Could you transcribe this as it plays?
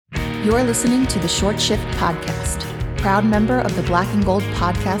You're listening to the Short Shift Podcast, proud member of the Black and Gold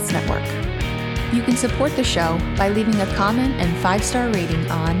Podcast Network. You can support the show by leaving a comment and 5-star rating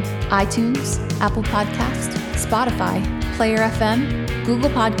on iTunes, Apple Podcasts, Spotify, Player FM,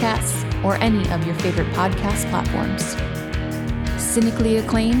 Google Podcasts, or any of your favorite podcast platforms. Cynically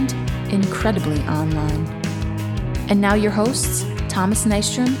acclaimed, incredibly online. And now your hosts, Thomas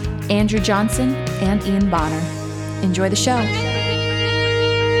Nystrom, Andrew Johnson, and Ian Bonner. Enjoy the show.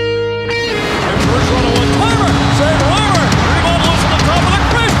 First one on one-timer, save Weimer, rebound loose on the top of the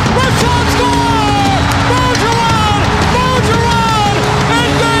crease, wrist shot, score! Bergeron,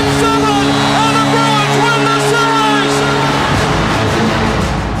 in Game 7, and the Bruins win the series!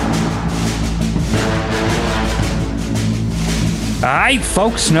 All right,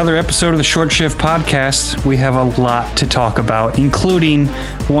 folks, another episode of the Short Shift Podcast. We have a lot to talk about, including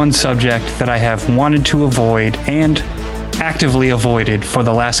one subject that I have wanted to avoid and actively avoided for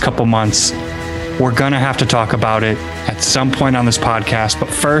the last couple months. We're going to have to talk about it at some point on this podcast. But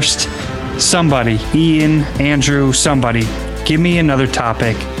first, somebody, Ian, Andrew, somebody, give me another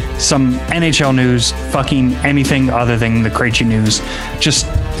topic, some NHL news, fucking anything other than the Krejci news. Just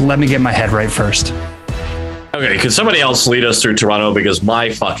let me get my head right first. Okay, can somebody else lead us through Toronto? Because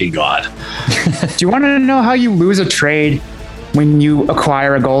my fucking God. Do you want to know how you lose a trade when you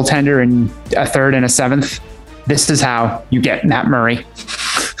acquire a goaltender and a third and a seventh? This is how you get Matt Murray.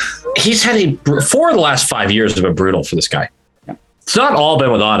 He's had 4 of the last 5 years have been brutal for this guy. Yeah. It's not all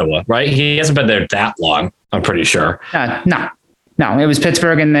been with Ottawa, right? He hasn't been there that long, I'm pretty sure. No, it was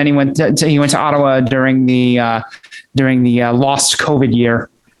Pittsburgh, and then he went to Ottawa during the lost COVID year,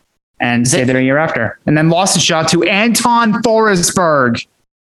 and stayed there a year after, and then lost a shot to Anton Forsberg,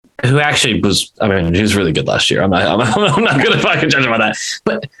 who actually was. I mean, he was really good last year. I'm not going to fucking judge him on that.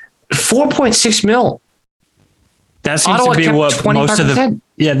 But $4.6 million. That seems Ottawa to be what 25%. most of the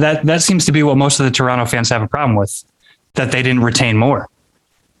that seems to be what most of the Toronto fans have a problem with, that they didn't retain more.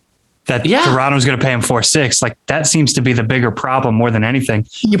 That Toronto's going to pay him 4.6. Like, that seems to be the bigger problem more than anything.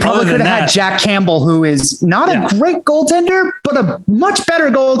 You probably could have had Jack Campbell, who is not a great goaltender, but a much better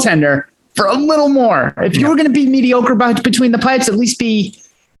goaltender, for a little more. If you were going to be mediocre between the pipes, at least be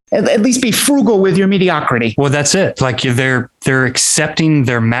frugal with your mediocrity. Well, that's it. Like, they're accepting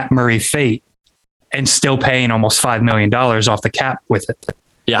their Matt Murray fate and still paying almost $5 million off the cap with it.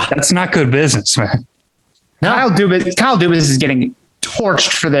 Yeah. That's not good business, man. No. Kyle Dubas is getting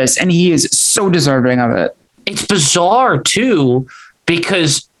torched for this, and he is so deserving of it. It's bizarre too,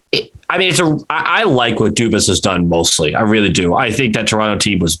 because I like what Dubas has done mostly. I really do. I think that Toronto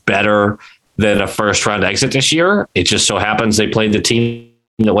team was better than a first round exit this year. It just so happens they played the team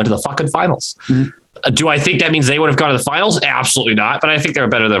that went to the fucking finals. Mm-hmm. Do I think that means they would have gone to the finals? Absolutely not. But I think they're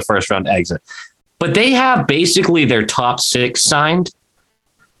better than a first round exit. But they have basically their top 6 signed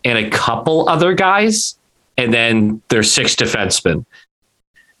and a couple other guys, and then their 6 defensemen.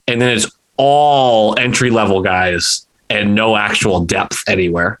 And then it's all entry-level guys and no actual depth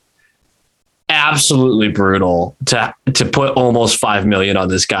anywhere. Absolutely brutal to put almost $5 million on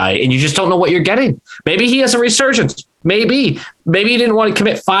this guy, and you just don't know what you're getting. Maybe he has a resurgence. Maybe he didn't want to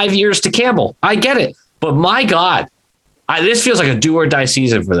commit 5 years to Campbell. I get it. But my God, this feels like a do or die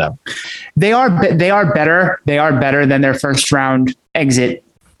season for them. They are better. They are better than their first round exit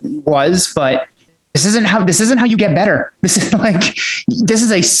was, but this isn't how you get better. This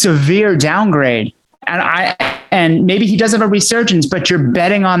is a severe downgrade. And maybe he does have a resurgence, but you're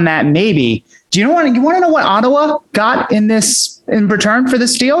betting on that maybe. You want to know what Ottawa got in return for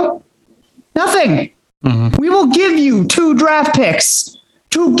this deal? Nothing. Mm-hmm. We will give you 2 draft picks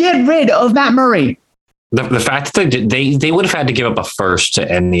to get rid of Matt Murray. The fact that they would have had to give up a first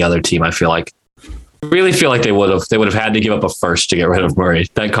to any other team, I feel like. Really feel like they would have had to give up a first to get rid of Murray.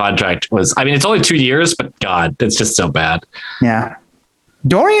 That contract was, it's only 2 years, but God, it's just so bad. Yeah.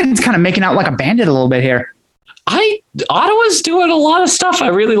 Dorian's kind of making out like a bandit a little bit here. Ottawa's doing a lot of stuff I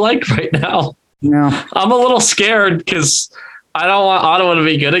really like right now. No. I'm a little scared because I don't want Ottawa to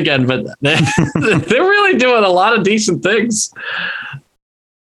be good again, but they're really doing a lot of decent things.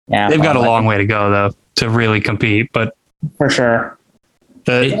 Yeah, they've got a long way to go, though, to really compete, but for sure.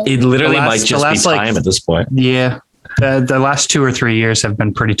 It literally might just be time at this point. Yeah. The last 2 or 3 years have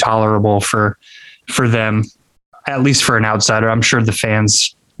been pretty tolerable for them, at least for an outsider. I'm sure the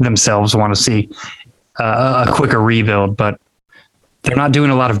fans themselves want to see a quicker rebuild, but they're not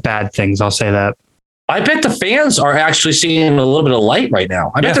doing a lot of bad things. I'll say that. I bet the fans are actually seeing a little bit of light right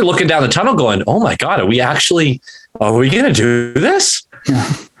now. I bet they're looking down the tunnel going, oh my God, are we going to do this?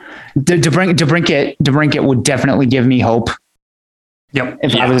 Yeah. DeBrincat would definitely give me hope. Yep.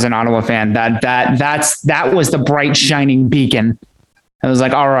 If I was an Ottawa fan, that was the bright shining beacon. I was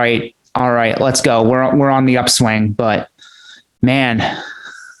like, all right, let's go. We're on the upswing. But man,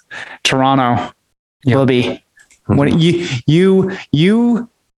 Toronto, Bobby, what you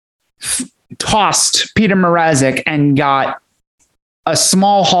tossed Peter Mrazek and got a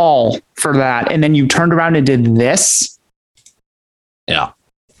small haul for that, and then you turned around and did this. Yeah.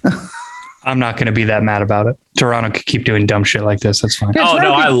 I'm not going to be that mad about it. Toronto could keep doing dumb shit like this. That's fine. Oh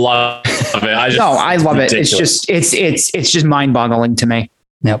no, I love it. I love it. Ridiculous. It's just mind-boggling to me.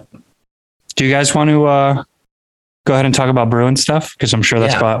 Yep. Do you guys want to go ahead and talk about Bruins stuff? Because I'm sure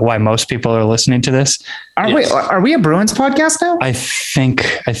that's why most people are listening to this. Are we a Bruins podcast now? I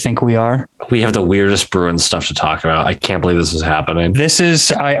think we are. We have the weirdest Bruins stuff to talk about. I can't believe this is happening. This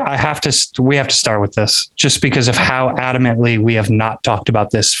is we have to start with this just because of how adamantly we have not talked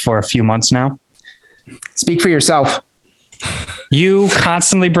about this for a few months now. Speak for yourself. You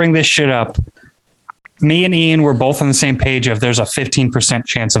constantly bring this shit up. Me and Ian were both on the same page of there's a 15%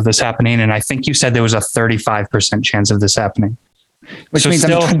 chance of this happening. And I think you said there was a 35% chance of this happening. Which means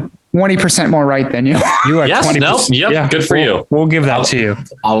I'm 20% more right than you. You are 20%. Yep, yeah, good for you. We'll give that to you.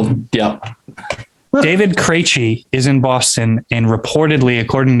 Yep. David Krejci is in Boston and reportedly,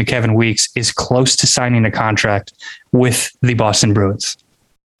 according to Kevin Weeks, is close to signing a contract with the Boston Bruins.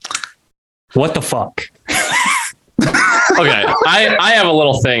 What the fuck? Okay, I have a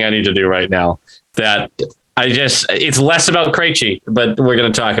little thing I need to do right now that it's less about Krejci, but we're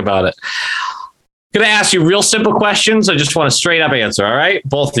going to talk about it. Going to ask you real simple questions. I just want a straight up answer. All right.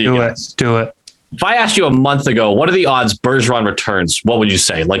 Both of you guys. Do it. If I asked you a month ago, what are the odds Bergeron returns? What would you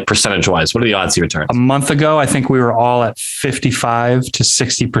say? Like percentage wise, what are the odds he returns? A month ago, I think we were all at 55 to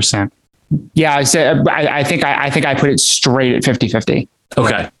 60%. Yeah. I said, I think I put it straight at 50-50.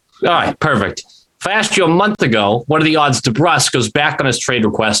 Okay. All right. Perfect. If I asked you a month ago, what are the odds DeBrusk goes back on his trade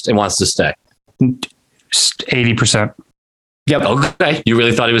request and wants to stay? 80%. Yep. Okay. You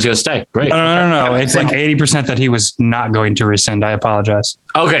really thought he was going to stay? Great. No. It's like 80% that he was not going to rescind. I apologize.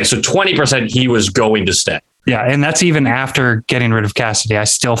 Okay. So 20% he was going to stay. Yeah. And that's even after getting rid of Cassidy. I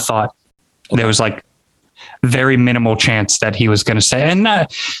still thought there was like very minimal chance that he was going to stay. And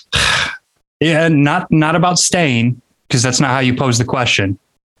not about staying, because that's not how you pose the question,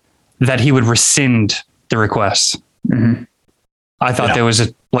 that he would rescind the request. Mm-hmm. I thought there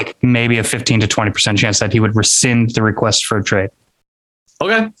was maybe a 15 to 20% chance that he would rescind the request for a trade.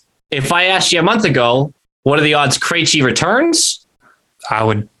 Okay. If I asked you a month ago, what are the odds Krejci returns? I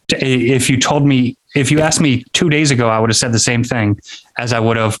would, if you asked me 2 days ago, I would have said the same thing as I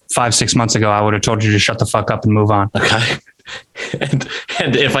would have 5-6 months ago. I would have told you to shut the fuck up and move on. Okay.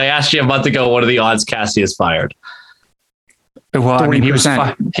 And if I asked you a month ago, what are the odds Cassidy is fired? Well, I mean, he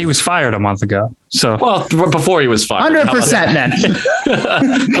was fired a month ago. So before he was fired, 100% then.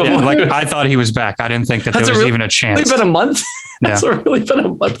 I thought he was back. I didn't think that there was even a chance. It's been a month. That's really been a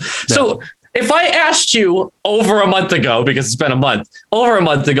month. Yeah. So if I asked you over a month ago, because it's been a month, what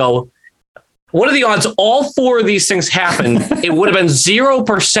are the odds all four of these things happened? It would have been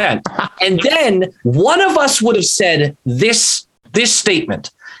 0%. And then one of us would have said this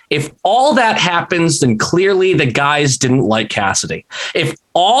statement. If all that happens, then clearly the guys didn't like Cassidy. If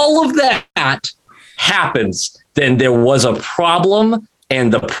all of that happens, then there was a problem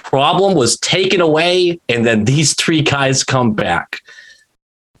and the problem was taken away. And then these three guys come back.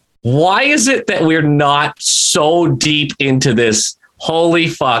 Why is it that we're not so deep into this? Holy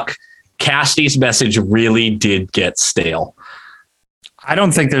fuck. Cassidy's message really did get stale. I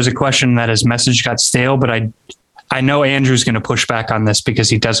don't think there's a question that his message got stale, but I know Andrew's going to push back on this because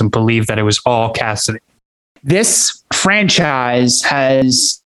he doesn't believe that it was all Cassidy. This franchise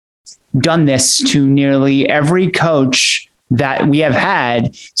has done this to nearly every coach that we have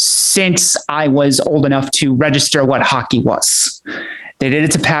had since I was old enough to register what hockey was. They did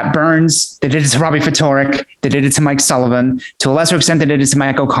it to Pat Burns. They did it to Robbie Ftorek. They did it to Mike Sullivan. To a lesser extent, they did it to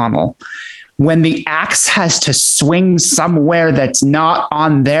Mike O'Connell. When the axe has to swing somewhere that's not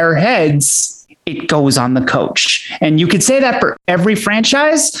on their heads, it goes on the coach. And you could say that for every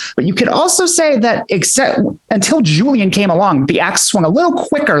franchise, but you could also say that except until Julian came along, the axe swung a little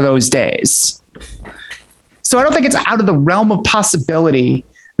quicker those days. So I don't think it's out of the realm of possibility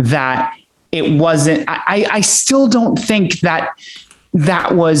that it wasn't. I still don't think that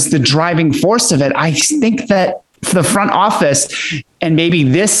was the driving force of it. I think that the front office, and maybe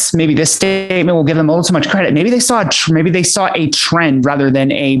this statement will give them a little too much credit. Maybe they saw a trend rather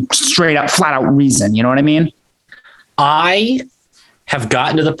than a straight up, flat out reason. You know what I mean? I have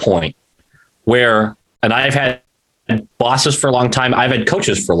gotten to the point where, and I've had bosses for a long time. I've had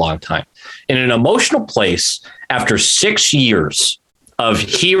coaches for a long time. In an emotional place, after 6 years of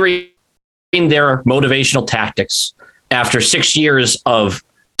hearing their motivational tactics, after 6 years of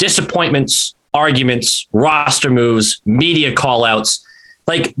disappointments, arguments, roster moves, media callouts.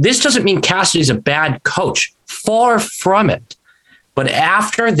 Like, this doesn't mean Cassidy's a bad coach. Far from it. But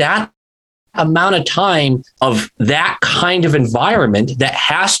after that amount of time of that kind of environment that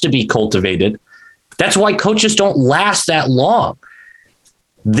has to be cultivated, that's why coaches don't last that long.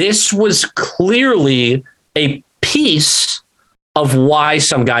 This was clearly a piece of why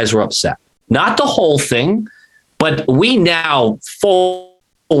some guys were upset. Not the whole thing, but we now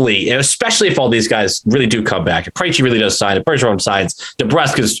fully, especially if all these guys really do come back, if Krejci really does sign, if Bergeron signs,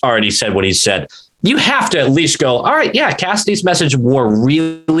 DeBrusk's already said what he said, you have to at least go, all right, yeah, Cassidy's message wore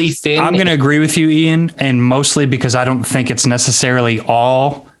really thin. I'm going to agree with you, Ian, and mostly because I don't think it's necessarily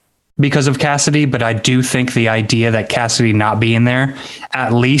all because of Cassidy, but I do think the idea that Cassidy not being there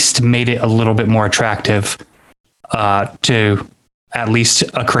at least made it a little bit more attractive to at least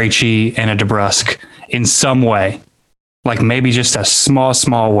a Krejci and a DeBrusk in some way, like maybe just a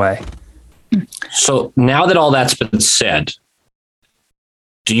small way. So now that all that's been said,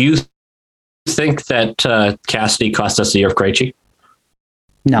 do you think that Cassidy cost us a year of Krejci?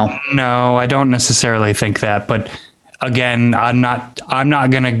 No, I don't necessarily think that, but again, I'm not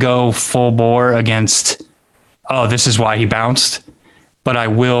going to go full bore against, oh, this is why he bounced, but I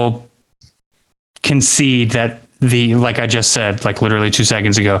will concede that like I just said, like literally 2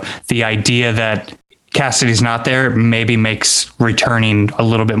 seconds ago, the idea that Cassidy's not there maybe makes returning a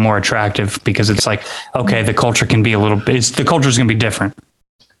little bit more attractive, because it's like, okay, the culture can be the culture's going to be different.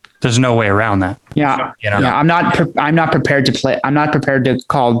 There's no way around that. Yeah. You know? Yeah. I'm not prepared to play. I'm not prepared to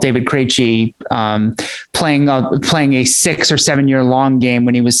call David Krejci playing a 6 or 7 year long game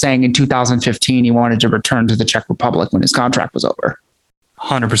when he was saying in 2015 he wanted to return to the Czech Republic when his contract was over.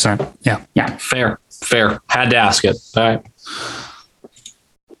 100%. Yeah. Yeah. Fair. Had to ask it. All right.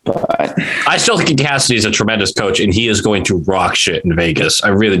 But I still think Cassidy's a tremendous coach, and he is going to rock shit in Vegas. I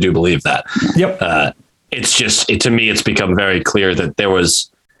really do believe that. Yep. It's just, to me, it's become very clear that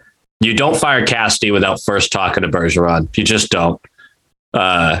you don't fire Cassidy without first talking to Bergeron. You just don't.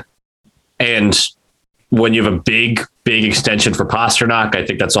 And when you have a big extension for Pasternak, I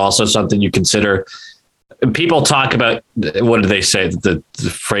think that's also something you consider. People talk about, what do they say? The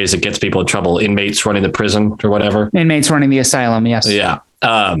phrase that gets people in trouble, inmates running the prison or whatever. Inmates running the asylum. Yes. Yeah.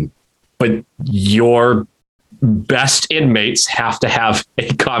 But your best inmates have to have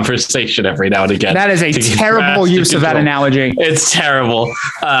a conversation every now and again. That is a terrible use of that analogy. It's terrible.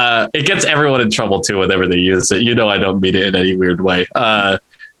 It gets everyone in trouble too whenever they use it. I don't mean it in any weird way.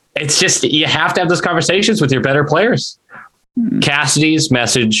 It's just, you have to have those conversations with your better players. Cassidy's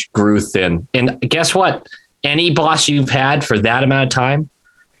message grew thin. And guess what? Any boss you've had for that amount of time,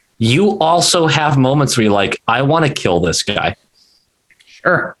 you also have moments where you're like, I want to kill this guy.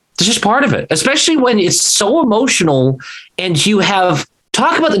 Sure. It's just part of it, especially when it's so emotional and you have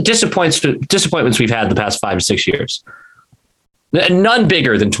talk about the disappointments we've had the past 5 to 6 years. None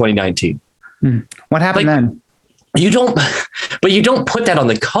bigger than 2019. What happened then? You don't put that on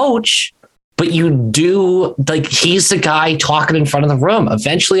the coach, but you do, like, he's the guy talking in front of the room.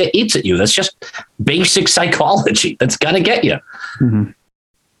 Eventually it eats at you. That's just basic psychology. That's going to get you. Mm-hmm.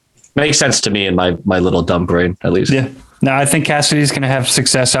 Makes sense to me in my little dumb brain, at least. Yeah. No, I think Cassidy's going to have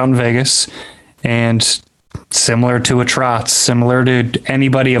success out in Vegas, and similar to a Trotz, similar to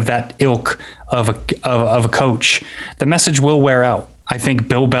anybody of that ilk of a coach, the message will wear out. I think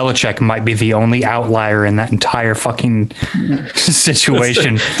Bill Belichick might be the only outlier in that entire fucking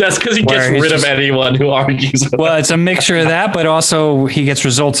situation. That's because he gets rid of anyone who argues. Well, it's a mixture of that, but also he gets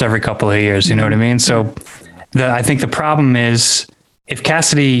results every couple of years. You know what I mean? So I think the problem is if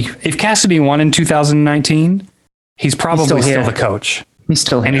Cassidy won in 2019, he's probably still the coach. He's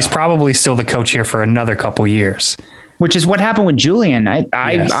still here. And he's probably still the coach here for another couple years. Which is what happened with Julian.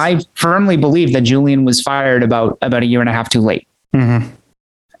 I firmly believe that Julian was fired about a year and a half too late. Mm-hmm.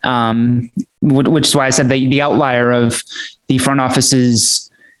 Which is why I said the outlier of the front office's,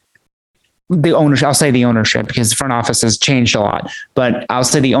 the ownership. I'll say the ownership because the front office has changed a lot, but I'll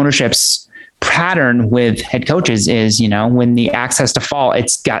say the ownership's pattern with head coaches is, when the axe has to fall,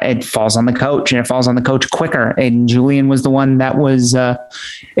 it falls on the coach, and it falls on the coach quicker. And Julian was the one that was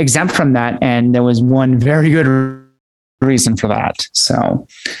exempt from that, and there was one very good reason for that. So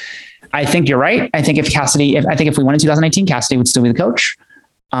I think you're right. I think if we won in 2019, Cassidy would still be the coach.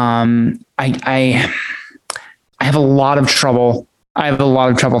 I have a lot of trouble.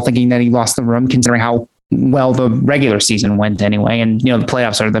 Thinking that he lost the room, considering how well the regular season went anyway. And, the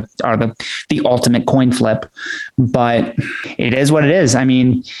playoffs are the ultimate coin flip, but it is what it is. I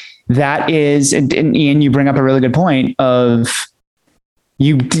mean, that is, and Ian, you bring up a really good point of,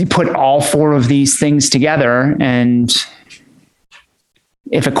 you put all four of these things together, and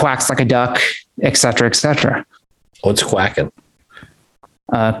if it quacks like a duck, et cetera, et cetera. What's quacking?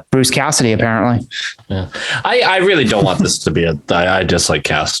 Bruce Cassidy, apparently. Yeah. I really don't want this to be I dislike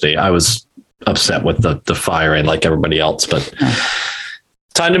Cassidy. I was upset with the firing like everybody else, but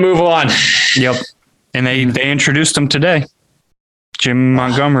time to move on. Yep. And they introduced him today. Jim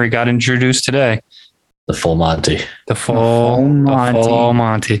Montgomery got introduced today. The full Monty. The full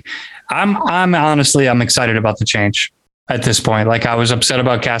Monty. I'm honestly excited about the change at this point. Like, I was upset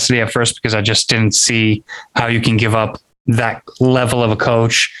about Cassidy at first because I just didn't see how you can give up that level of a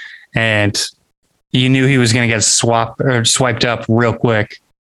coach, and you knew he was going to get swiped up real quick,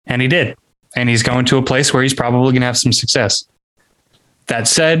 and he did. And he's going to a place where he's probably going to have some success. That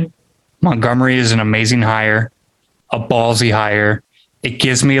said, Montgomery is an amazing hire, a ballsy hire. It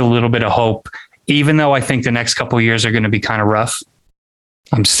gives me a little bit of hope, even though I think the next couple of years are going to be kind of rough.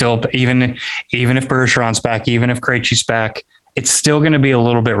 I'm still, even if Bergeron's back, even if Krejci's back, it's still going to be a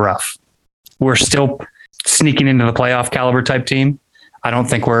little bit rough. We're still sneaking into the playoff caliber type team. I don't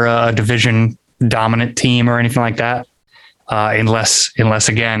think we're a division dominant team or anything like that. Unless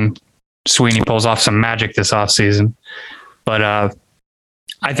again, Sweeney pulls off some magic this offseason. But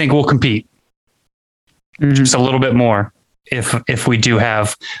I think we'll compete just a little bit more if we do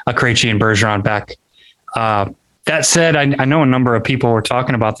have a Krejci and Bergeron back. That said, I know a number of people were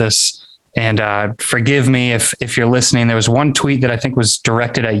talking about this, and forgive me if you're listening. There was one tweet that I think was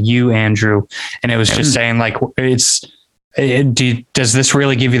directed at you, Andrew, and it was just saying, like, does this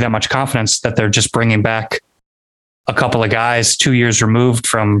really give you that much confidence that they're just bringing back a couple of guys 2 years removed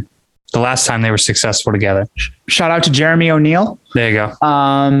from the last time they were successful together? Shout out to Jeremy O'Neill. There you go.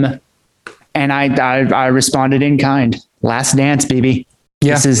 And I responded in kind. Last dance, baby.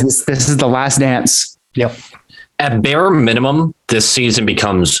 Yeah. This is the last dance. Yep. At bare minimum, this season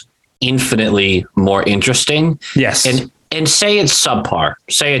becomes infinitely more interesting. Yes. And say it's subpar.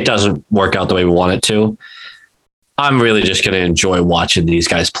 Say it doesn't work out the way we want it to. I'm really just going to enjoy watching these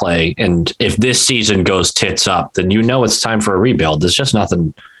guys play. And if this season goes tits up, then it's time for a rebuild. There's just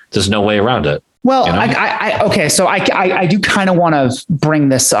nothing. There's no way around it. Well, you know? Okay. So I do kind of want to bring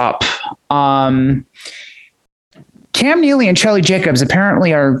this up. Cam Neely and Charlie Jacobs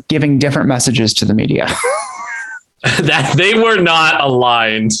apparently are giving different messages to the media. That they were not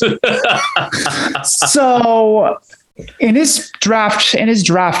aligned. So in his draft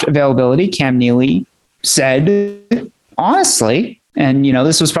availability, Cam Neely said, honestly, and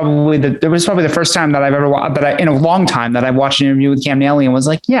this was probably the first time that I've ever in a long time that I watched an interview with Cam Neely and was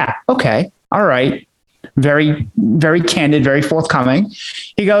like, yeah, okay, all right. Very, very candid, very forthcoming.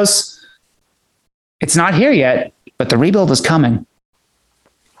 He goes, it's not here yet, but the rebuild is coming.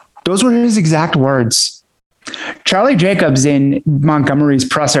 Those were his exact words. Charlie Jacobs in Montgomery's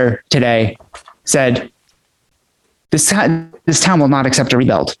presser today said, this town will not accept a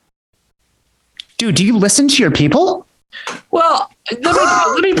rebuild. Dude, do you listen to your people? Well,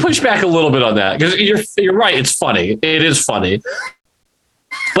 let me push back a little bit on that, because you're right. It's funny. It is funny.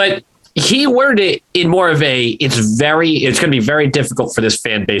 But he worded it in more of it's going to be very difficult for this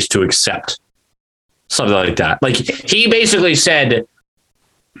fan base to accept something like that. Like, he basically said,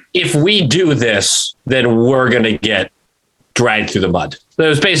 if we do this, then we're going to get dragged through the mud. That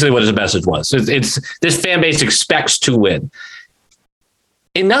was basically what his message was. It's this fan base expects to win.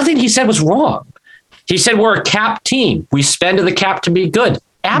 And nothing he said was wrong. He said, we're a cap team. We spend to the cap to be good.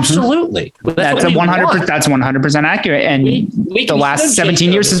 Absolutely. Mm-hmm. That's 100%. That's 100% accurate. And the last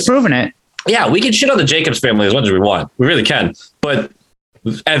 17 years has proven it. Yeah, we can shit on the Jacobs family as much as we want. We really can. But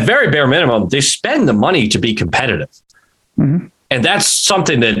at very bare minimum, they spend the money to be competitive. Mm-hmm. And that's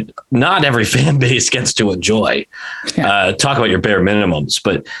something that not every fan base gets to enjoy. Yeah. Talk about your bare minimums.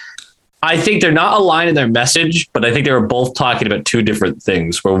 But I think they're not aligned in their message, but I think they were both talking about two different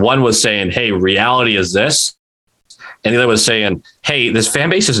things, where one was saying, hey, reality is this. And the other was saying, hey, this fan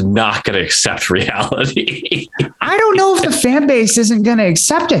base is not going to accept reality. I don't know if the fan base isn't going to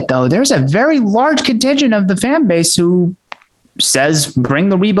accept it, though. There's a very large contingent of the fan base who says, bring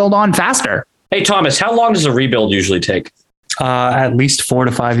the rebuild on faster. Hey, Thomas, how long does a rebuild usually take? At least 4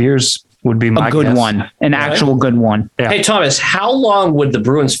 to 5 years would be my good guess. One, an actual good one. Yeah. Hey, Thomas, how long would the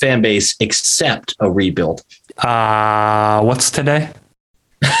Bruins fan base accept a rebuild? What's today?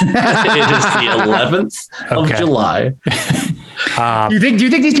 It is the 11th of July. Do you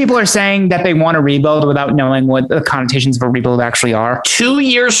think these people are saying that they want to rebuild without knowing what the connotations of a rebuild actually are? 2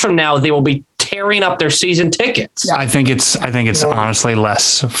 years from now, they will be tearing up their season tickets. I think it's honestly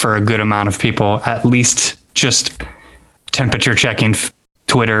less for a good amount of people, at least just temperature checking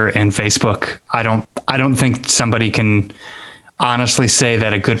Twitter and Facebook. I don't think somebody can honestly say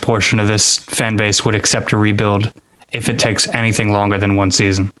that a good portion of this fan base would accept a rebuild if it takes anything longer than one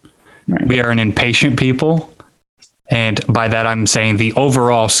season. Right. We are an impatient people. And by that, I'm saying the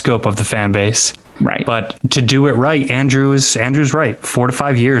overall scope of the fan base. Right. But to do it right, Andrew's right. 4 to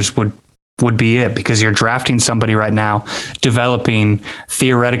 5 years would be it, because you're drafting somebody right now, developing.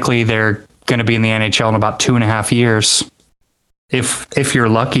 Theoretically, they're going to be in the NHL in about 2.5 years. If you're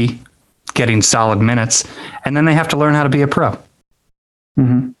lucky, getting solid minutes, and then they have to learn how to be a pro.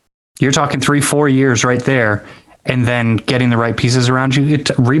 Mm-hmm. You're talking 3-4 years right there, and then getting the right pieces around you.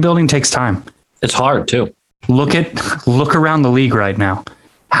 Rebuilding takes time. It's hard too. Look around the league right now.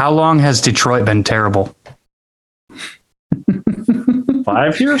 How long has Detroit been terrible?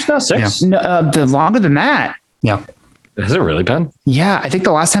 5 years now? 6? Yeah. No, longer than that. Yeah. Has it really been? Yeah, I think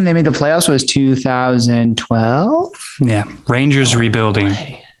the last time they made the playoffs was 2012. Yeah, Rangers rebuilding.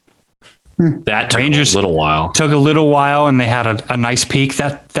 That took Rangers a little while. Took a little while, and they had a nice peak.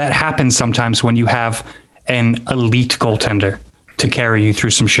 That happens sometimes when you have an elite goaltender to carry you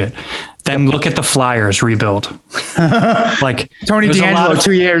through some shit. Then look at the Flyers rebuild. Like Tony DeAngelo,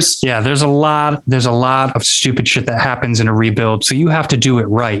 2 years. Yeah, there's a lot of stupid shit that happens in a rebuild. So you have to do it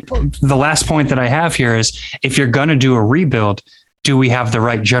right. The last point that I have here is, if you're going to do a rebuild, do we have the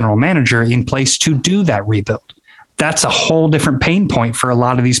right general manager in place to do that rebuild? That's a whole different pain point for a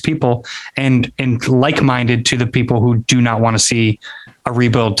lot of these people, and like-minded to the people who do not want to see a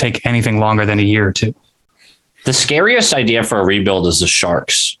rebuild take anything longer than a year or two. The scariest idea for a rebuild is the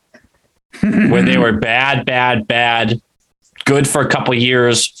Sharks, where they were bad, good for a couple of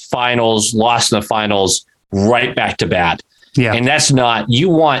years, finals, lost in the finals, right back to bad. Yeah. And that's not,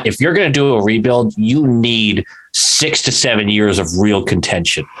 if you're going to do a rebuild, you need 6 to 7 years of real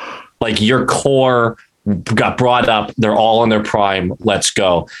contention. Like, your core got brought up, they're all in their prime, let's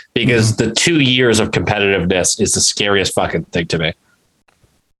go. Because the 2 years of competitiveness is the scariest fucking thing to me.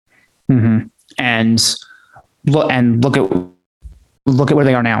 Mm-hmm. And look at where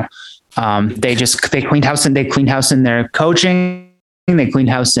they are now. They cleaned house in their coaching. They cleaned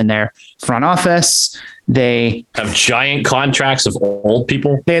house in their front office. They have giant contracts of old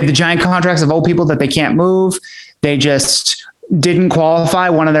people. They have the giant contracts of old people that they can't move. They just didn't qualify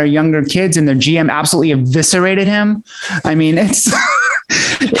one of their younger kids, and their GM absolutely eviscerated him. I mean, it's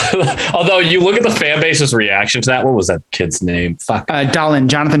although you look at the fan base's reaction to that. What was that kid's name? Fuck.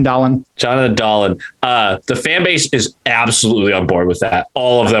 Jonathan Dolan. The fan base is absolutely on board with that.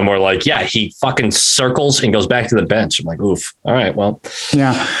 All of them were like, yeah, he fucking circles and goes back to the bench. I'm like, oof. All right, well.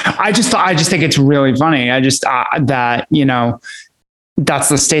 Yeah. I just think it's really funny. That, that's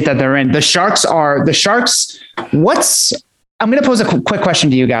the state that they're in. The Sharks. I'm going to pose a quick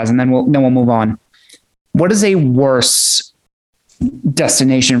question to you guys, and then we'll move on. What is a worse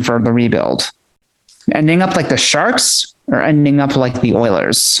destination for the rebuild? Ending up like the Sharks or ending up like the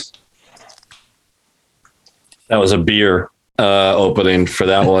Oilers? That was a beer opening for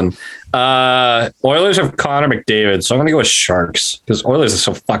that one. Oilers have Connor McDavid, so I'm going to go with Sharks, because Oilers are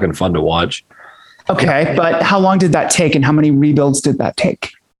so fucking fun to watch. Okay, but how long did that take, and how many rebuilds did that take?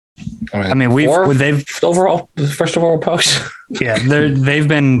 I mean, they've overall first overall post. Yeah,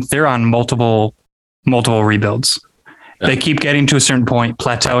 they're on multiple rebuilds. Yeah. They keep getting to a certain point,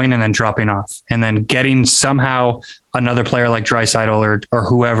 plateauing, and then dropping off, and then getting somehow another player like Draisaitl or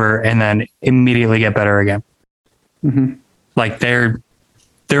whoever, and then immediately get better again. Mm-hmm. Like they're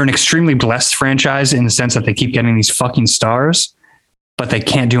an extremely blessed franchise in the sense that they keep getting these fucking stars, but they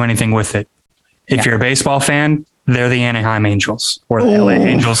can't do anything with it. If you're a baseball fan, they're the Anaheim Angels or the LA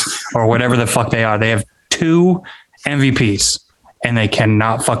Angels or whatever the fuck they are. They have 2 MVPs and they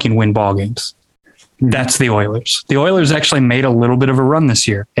cannot fucking win ball games. That's the Oilers. The Oilers actually made a little bit of a run this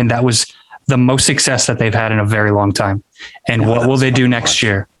year, and that was the most success that they've had in a very long time. And what will they do next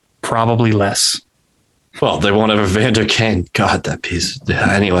year? Probably less. Well, they won't have Evander Kane. God, that piece.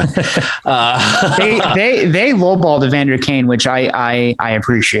 Yeah, anyway. They lowballed Evander Kane, which I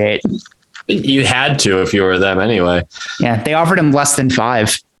appreciate. You had to if you were them anyway. Yeah, they offered him less than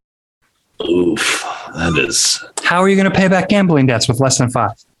 5. Oof, that is. How are you going to pay back gambling debts with less than 5?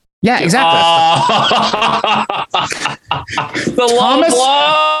 Yeah, exactly. The long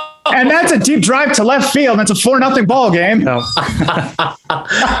blow. And that's a deep drive to left field. That's a 4-0 ball game. No.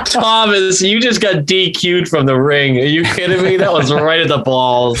 Thomas, you just got DQ'd from the ring. Are you kidding me? That was right at the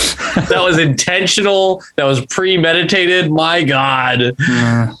balls. That was intentional. That was premeditated. My God.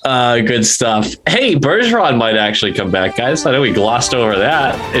 Good stuff. Hey, Bergeron might actually come back, guys. I know we glossed over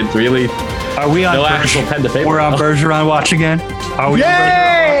that. It really... Are we on actual pen to paper? We're on Bergeron watch again? Are we?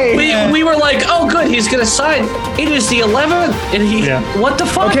 Yay! We were like, oh, good, he's going to sign. It is the 11th. And what the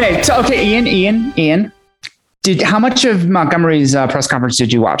fuck? Okay, Ian. How much of Montgomery's press conference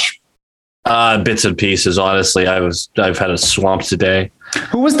did you watch? Bits and pieces. Honestly, I've had a swamp today.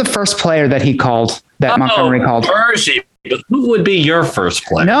 Who was the first player that he called? That Montgomery called? Hershey. But who would be your first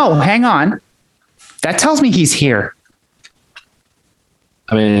player? No, hang on. That tells me he's here.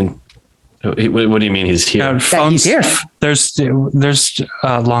 I mean, what do you mean he's here? He's here. There's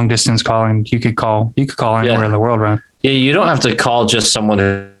long distance calling. You could call anywhere in the world, right? Yeah, you don't have to call just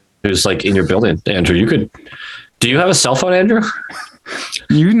someone who's like in your building, Andrew. You could. Do you have a cell phone, Andrew?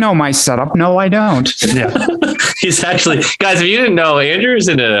 You know my setup. No, I don't. Yeah. He's actually, guys, if you didn't know, Andrew's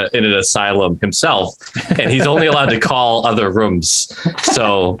in an asylum himself, and he's only allowed to call other rooms.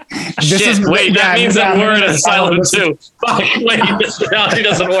 So, that means that we're in an asylum too. Fuck, wait, this reality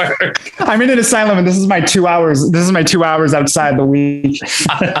doesn't work. I'm in an asylum, and this is my 2 hours. This is my 2 hours outside the week.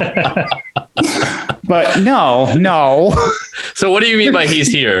 But no. So, what do you mean by he's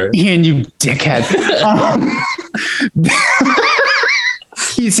here? Ian, you dickhead.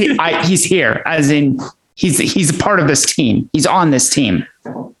 He's here, as in he's a part of this team. He's on this team.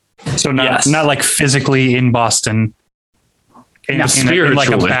 So not like physically in Boston, in like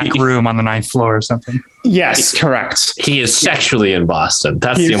a back room on the 9th floor or something. Yes, correct. He is sexually in Boston.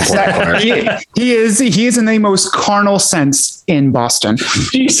 That's the important part. He is in the most carnal sense in Boston.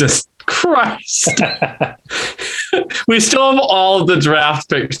 Jesus Christ. We still have all of the draft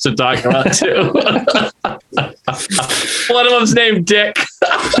picks to talk about too. One of them's named Dick.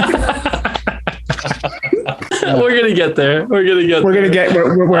 We're gonna get there. We're gonna get to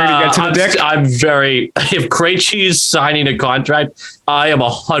the Dick. I'm if Krejci's signing a contract, I am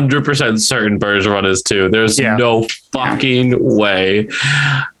 100% certain Bergeron is too. There's no fucking way.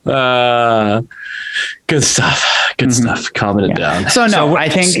 Good stuff. Calming it down. So I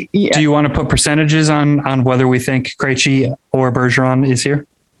think. Do you want to put percentages on whether we think Krejci or Bergeron is here?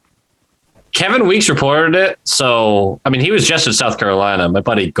 Kevin Weeks reported it. So, I mean, he was just in South Carolina. My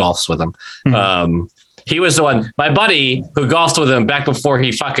buddy golfs with him. Mm-hmm. He was the one, my buddy who golfed with him back before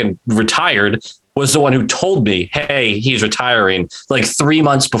he fucking retired was the one who told me, hey, he's retiring like 3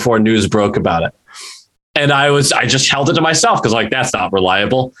 months before news broke about it. And I just held it to myself because that's not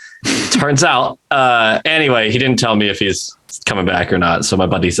reliable. Turns out, anyway, he didn't tell me if he's coming back or not. So my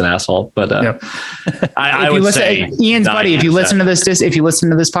buddy's an asshole, but I would say Ian's buddy, if you listen to this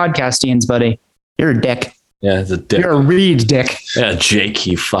podcast, Ian's buddy, you're a dick. Yeah, it's a dick. You're a Reed dick. Yeah, Jake,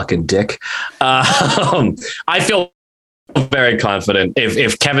 you fucking dick. I feel very confident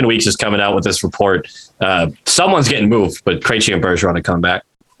if Kevin Weeks is coming out with this report, someone's getting moved, but Krejci and Bergeron are coming back.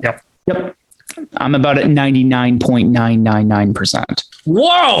 Yep. I'm about at 99.999%.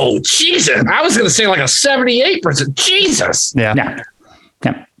 Whoa, Jesus. I was going to say like a 78%. Jesus. Yeah.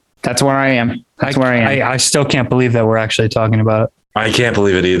 That's where I am. I still can't believe that we're actually talking about it. I can't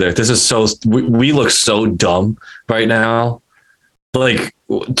believe it either. This is we look so dumb right now. Like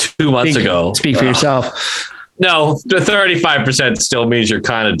 2 months ago. Speak for yourself. No, the 35% still means you're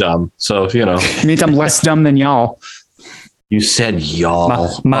kind of dumb. So, It means I'm less dumb than y'all. You said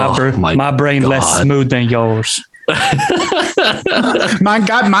y'all. My brain less smooth than yours. Mine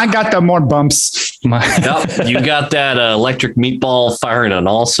got the more bumps. Yep, you got that electric meatball firing on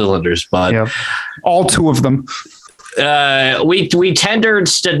all cylinders, bud. Yep. All 2 of them. We tendered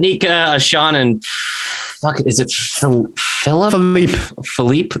Stanika, Ashan, and is it Philippe?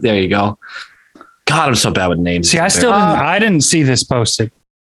 There you go. God, I'm so bad with names. See, I didn't see this posted.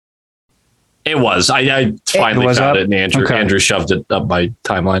 It was. I finally found it, and Andrew shoved it up my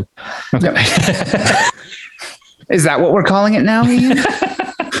timeline. Okay. Is that what we're calling it now, Ian?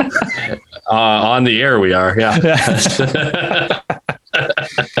 On the air, we are. Yeah.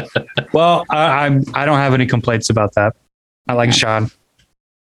 Well, I don't have any complaints about that. I like Sean.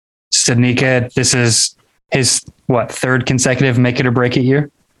 Stanika, this is his third consecutive make it or break it year.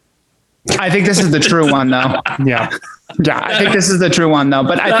 I think this is the true one, though. Yeah, I think this is the true one, though.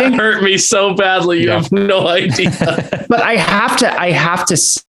 But I think hurt me so badly. You have no idea. But I have to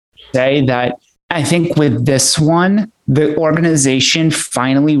say that I think with this one, the organization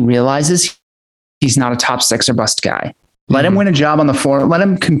finally realizes he's not a top 6 or bust guy. Let him win a job on the 4th. Let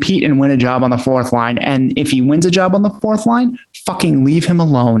him compete and win a job on the 4th line. And if he wins a job on the 4th line, fucking leave him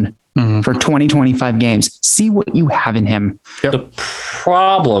alone for 20-25 games. See what you have in him. Yep. The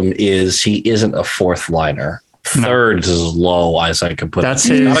problem is he isn't a 4th liner. Third is as low as I can put. That's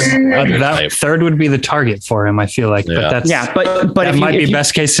his. That third would be the target for him. I feel like, but that might be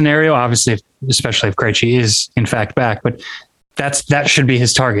best case scenario. Obviously, especially if Krejci is in fact back, but that should be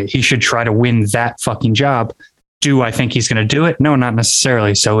his target. He should try to win that fucking job. Do I think he's going to do it? No, not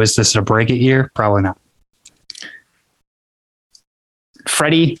necessarily. So is this a break it year? Probably not.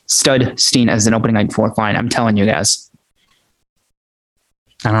 Freddie, Stud, Steen as an opening night fourth line. I'm telling you guys.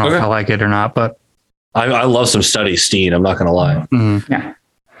 I don't know if I like it or not, but I love some Study Steen. I'm not going to lie.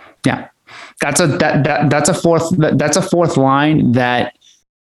 Yeah. That's a fourth line that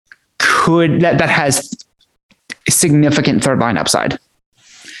has significant third line upside.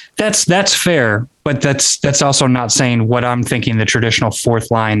 That's fair, but that's also not saying what I'm thinking the traditional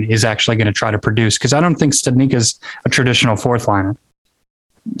fourth line is actually going to try to produce, because I don't think Studnicka's a traditional fourth liner.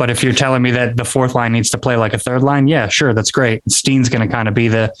 But if you're telling me that the fourth line needs to play like a third line, yeah, sure, that's great. Steen's going to kind of be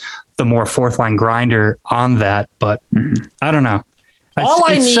the more fourth line grinder on that, but I don't know. All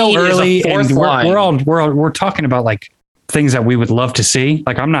I need so early, is a fourth line. We're talking about like things that we would love to see.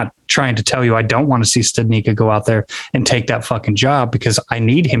 Like, I'm not trying to tell you I don't want to see Studnicka go out there and take that fucking job, because I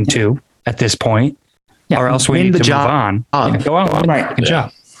need him to at this point, or else we need to move on. Go out, right? Good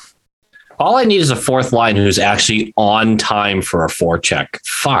job. All I need is a fourth line who's actually on time for a forecheck.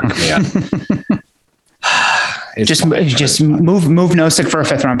 Fuck, man. just move Nosek for a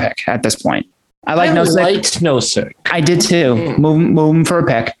fifth round pick at this point. I liked Nosek. I did too. Move him for a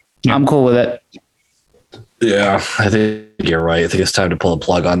pick. Yeah. I'm cool with it. Yeah, I think you're right. I think it's time to pull a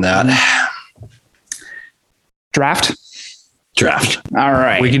plug on that. Draft. All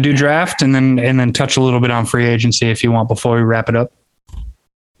right. We can do draft and then touch a little bit on free agency if you want before we wrap it up.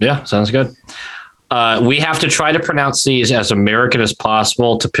 Yeah, sounds good. We have to try to pronounce these as American as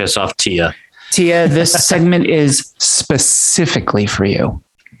possible to piss off Tia. Tia, this segment is specifically for you.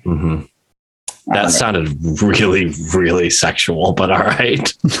 Mm-hmm. That sounded really, really sexual, but all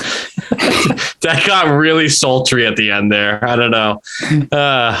right. That got really sultry at the end there. I don't know.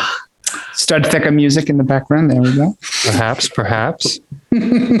 Stud thicka music in the background. There we go. Perhaps.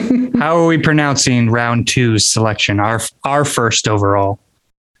 How are we pronouncing round 2's selection? Our first overall.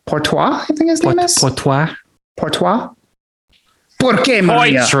 Portois, I think his name is. Portois. Por qué,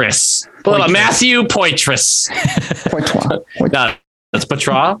 Maria? Poitras. Matthew Poitras. Portois. No, that's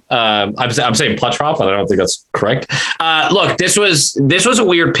Petra. I'm saying Petrov, but I don't think that's correct. Look, this was a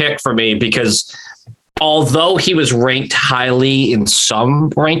weird pick for me, because although he was ranked highly in some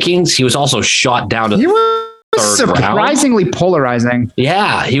rankings, he was also shot down to third surprisingly round. Polarizing.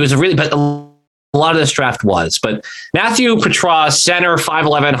 Yeah, he was but a lot of this draft was. But Matthew Petra, center, 5'11",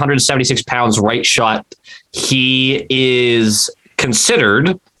 176 pounds, right shot. He is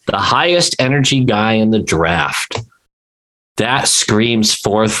considered the highest energy guy in the draft. That screams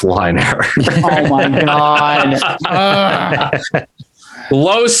fourth liner. Oh my God.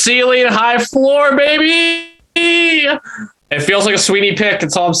 Low ceiling, high floor, baby. It feels like a Sweeney pick.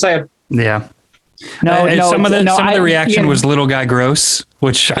 That's all I'm saying. Yeah. Some of the reaction was little guy gross,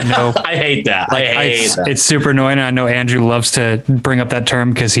 which I know. I hate that. It's super annoying. I know Andrew loves to bring up that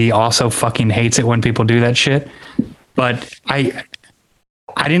term because he also fucking hates it when people do that shit. But I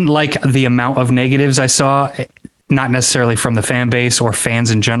didn't like the amount of negatives I saw, not necessarily from the fan base or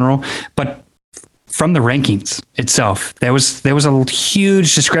fans in general, but from the rankings itself. There was a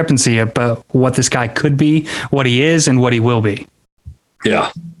huge discrepancy about what this guy could be, what he is, and what he will be.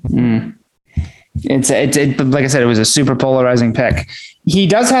 Yeah. It's like I said, it was a super polarizing pick. He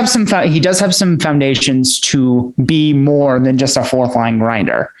does have some foundations to be more than just a fourth line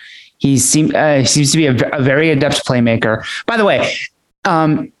grinder. He seems to be a very adept playmaker. By the way,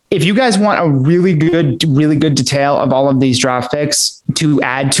 if you guys want a really good detail of all of these draft picks to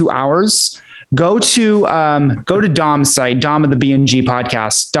add to ours, go to Dom's site, Dom of the B&G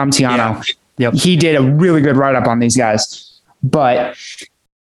podcast, Dom Tiano. Yeah. Yep. He did a really good write-up on these guys, but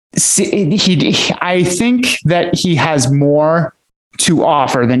I think that he has more to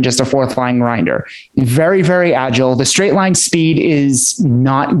offer than just a fourth line grinder. Very, very agile. The straight line speed is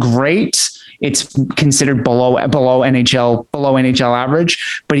not great. It's considered below NHL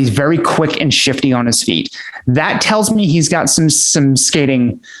average, but he's very quick and shifty on his feet. That tells me he's got some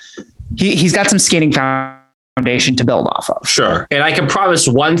skating. He's got some skating foundation to build off of. Sure. And I can promise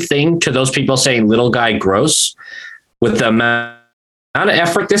one thing to those people saying little guy gross. With the amount of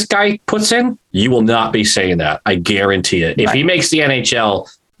effort this guy puts in, you will not be saying that. I guarantee it. Right. If he makes the NHL,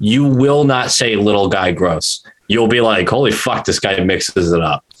 you will not say little guy gross. You'll be like, holy fuck, this guy mixes it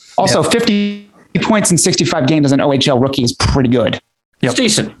up. Also, 50 points in 65 games as an OHL rookie is pretty good. It's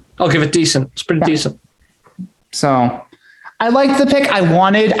decent. I'll give it decent. It's pretty decent. So I liked the pick.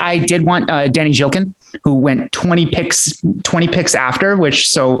 I did want Danny Jilkin, who went 20 picks after,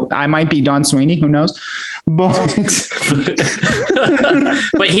 so I might be Don Sweeney, who knows? But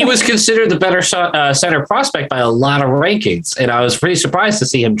he was considered the better center prospect by a lot of rankings, and I was pretty surprised to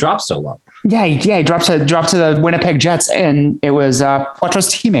see him drop so low. Yeah, he dropped to the Winnipeg Jets, and it was Quattro's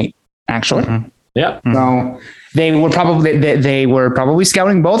teammate, actually. Mm-hmm. Yeah. So they were probably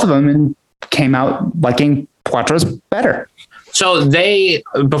scouting both of them and came out liking Quattros better. So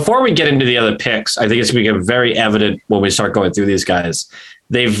before we get into the other picks, I think it's going to become very evident when we start going through these guys.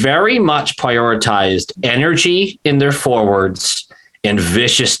 They very much prioritized energy in their forwards and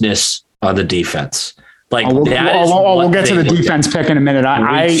viciousness on the defense. Like we'll get to the defense pick in a minute.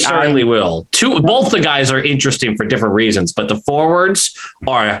 I certainly will. Both the guys are interesting for different reasons, but the forwards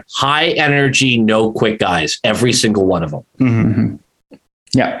are high energy, no quick guys. Every single one of them. Mm-hmm.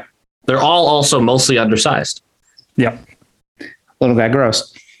 Yeah, they're all also mostly undersized. Yep. Little guy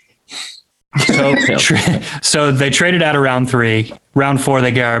gross. So they traded out of round 3. Round 4,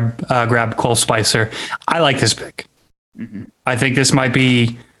 they grabbed Cole Spicer. I like this pick. Mm-hmm. I think this might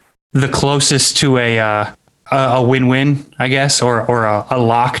be the closest to a win-win, I guess, or a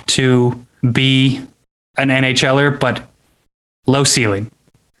lock to be an NHLer, but low ceiling.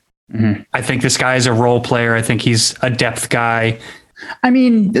 Mm-hmm. I think this guy is a role player. I think he's a depth guy. I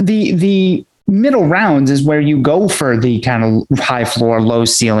mean, the middle rounds is where you go for the kind of high floor, low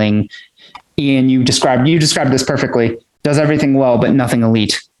ceiling. Ian, you described this perfectly. Does everything well, but nothing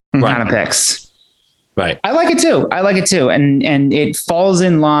elite kind of picks. Right. I like it too. And it falls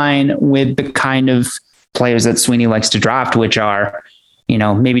in line with the kind of players that Sweeney likes to draft, which are,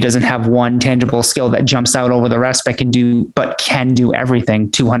 maybe doesn't have one tangible skill that jumps out over the rest, but can do everything.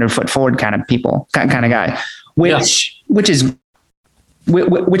 200-foot forward kind of guy, which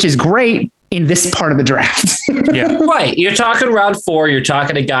is great in this part of the draft. Yeah. Right. You're talking round 4. You're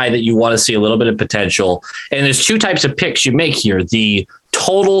talking a guy that you want to see a little bit of potential. And there's 2 types of picks you make here. The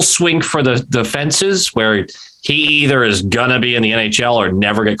total swing for the fences, where he either is going to be in the NHL or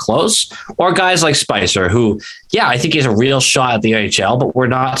never get close, or guys like Spicer, who, I think he's a real shot at the NHL, but we're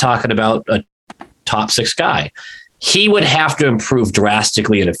not talking about a top 6 guy. He would have to improve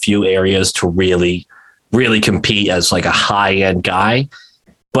drastically in a few areas to really, really compete as like a high-end guy.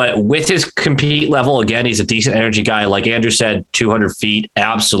 But with his compete level, again, he's a decent energy guy. Like Andrew said, 200 feet,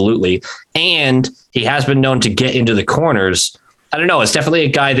 absolutely. And he has been known to get into the corners. I don't know. It's definitely a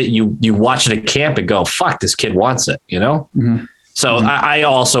guy that you watch at a camp and go, fuck, this kid wants it, Mm-hmm. So I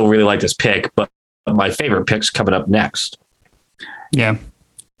also really like this pick, but my favorite pick's coming up next. Yeah.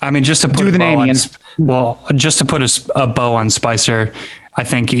 I mean, just to put a bow on Spicer, I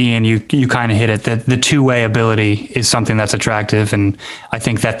think, Ian, you kind of hit it, that the two-way ability is something that's attractive. And I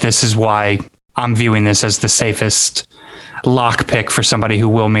think that this is why I'm viewing this as the safest lock pick for somebody who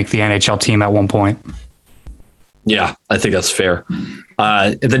will make the NHL team at one point. Yeah, I think that's fair.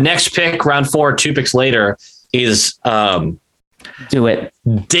 The next pick, round 4, 2 picks later, is do it.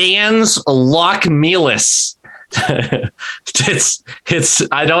 Dan's Lock Mealis. it's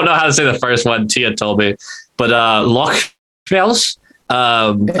I don't know how to say the first one. Tia told me, but Lock Mealis,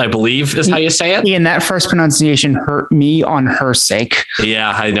 I believe is how you say it. Ian, that first pronunciation hurt me on her sake.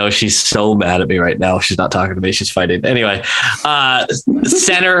 Yeah, I know. She's so mad at me right now. She's not talking to me. She's fighting. Anyway,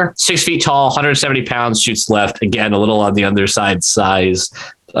 center, 6 feet tall, 170 pounds, shoots left. Again, a little on the undersized side.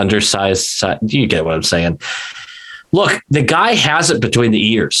 You get what I'm saying. Look, the guy has it between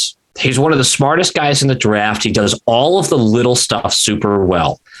the ears. He's one of the smartest guys in the draft. He does all of the little stuff super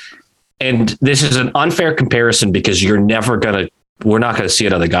well. And this is an unfair comparison because we're not going to see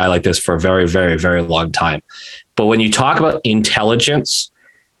another guy like this for a very, very, very long time. But when you talk about intelligence,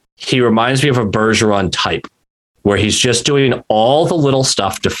 he reminds me of a Bergeron type, where he's just doing all the little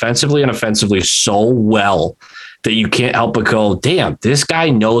stuff defensively and offensively so well that you can't help but go, damn, this guy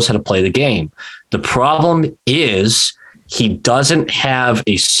knows how to play the game. The problem is he doesn't have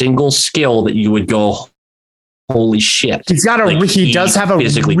a single skill that you would go, holy shit. He does have a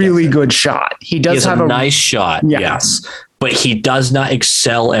really good shot. He does have a nice shot. Yeah. Yes. But he does not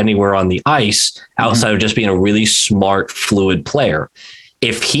excel anywhere on the ice outside of just being a really smart, fluid player.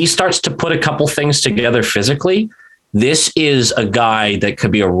 If he starts to put a couple things together physically, this is a guy that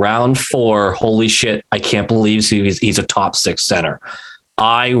could be a round 4. Holy shit. I can't believe he's a top 6 center.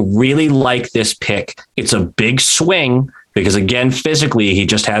 I really like this pick. It's a big swing because, again, physically, he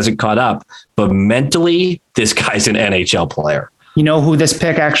just hasn't caught up. But mentally, this guy's an NHL player. You know who this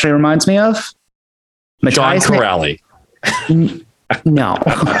pick actually reminds me of? John Corrali. No.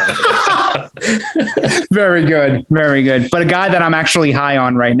 Very good. Very good. But a guy that I'm actually high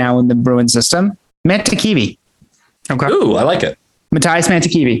on right now in the Bruin system, Mantekivi. Okay. Ooh, I like it. Matthias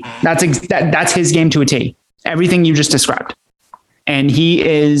Mantekivi. That's his game to a T. Everything you just described. And he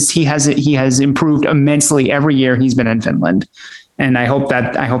has improved immensely every year he's been in Finland. And I hope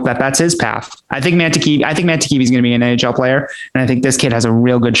that that's his path. I think Mantekivi is going to be an NHL player. And I think this kid has a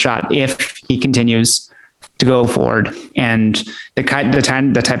real good shot if he continues to go forward. And the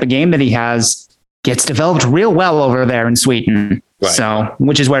type of game that he has, gets developed real well over there in Sweden. Right. So,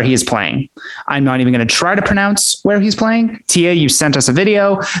 which is where he is playing. I'm not even going to try to pronounce where he's playing. Tia, you sent us a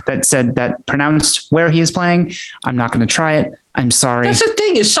video that pronounced where he is playing. I'm not going to try it. I'm sorry. That's the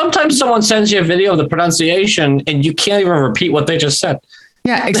thing is sometimes someone sends you a video of the pronunciation and you can't even repeat what they just said.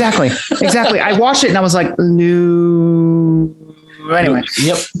 Yeah, exactly. Exactly. I watched it and I was like, no. Anyway.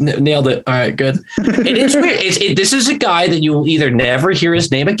 Yep. Nailed it. All right, good. It is weird. This is a guy that you will either never hear his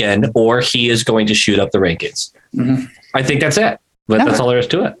name again or he is going to shoot up the rankings. Mm-hmm. I think that's it. That's all there is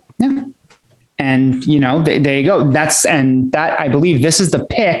to it. Yeah. And, there you go. I believe this is the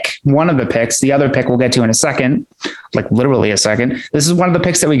pick, one of the picks. The other pick we'll get to in a second, like literally a second. This is one of the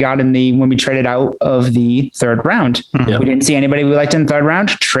picks that we got when we traded out of the third round. Mm-hmm. We didn't see anybody we liked in the third round,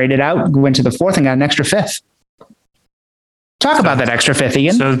 traded out, went to the fourth and got an extra fifth. Talk about that extra fifth,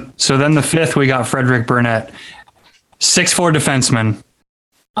 Ian. So then the fifth, we got Frederick Burnett, 6'4" defenseman.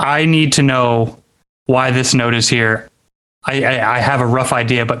 I need to know why this note is here. I have a rough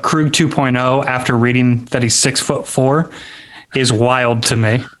idea, but Krug 2.0, after reading that he's 6'4", is wild to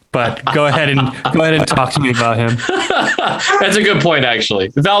me. But go ahead and talk to me about him. That's a good point, actually.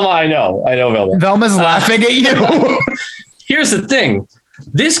 Velma, I know Velma. Velma's laughing at you. Here's the thing: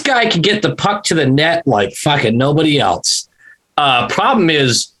 this guy can get the puck to the net like fucking nobody else. Problem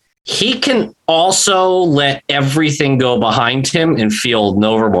is, he can also let everything go behind him and feel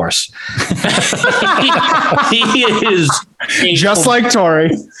no remorse. he is just like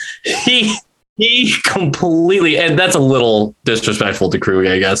Tori. He completely, and that's a little disrespectful to Krug,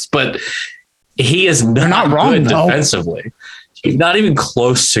 I guess, but he is not wrong, good defensively. He's not even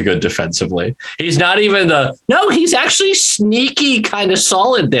close to good defensively. He's not even he's actually sneaky, kind of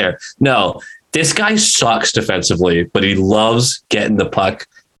solid there. No, this guy sucks defensively, but he loves getting the puck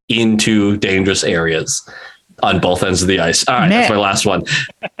into dangerous areas on both ends of the ice. All right, that's my last one.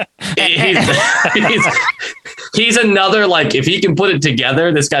 He's another, like, if he can put it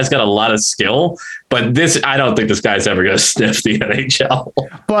together, this guy's got a lot of skill, but I don't think this guy's ever going to sniff the NHL.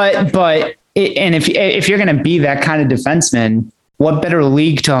 But if you're going to be that kind of defenseman, what better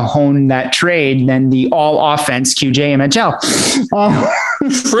league to hone that trade than the all offense QJMHL?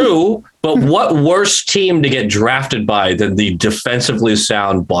 True, but what worse team to get drafted by than the defensively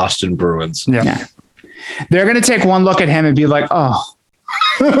sound Boston Bruins? Yeah. They're going to take one look at him and be like, oh.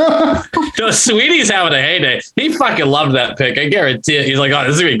 No, Sweetie's having a heyday. He fucking loved that pick. I guarantee it. He's like, oh,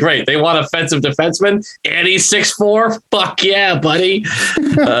 this is going to be great. They want offensive defenseman and he's 6'4". Fuck yeah, buddy.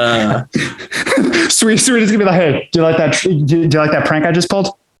 Sweetie's going to be like, hey, do you like that? Do you like that prank I just pulled?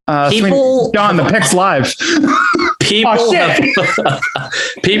 Don, the pick's live.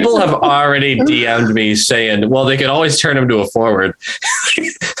 People have already DM'd me saying, well, they could always turn him to a forward.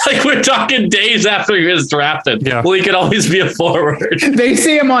 Like, we're talking days after he was drafted. Yeah. Well, he could always be a forward. They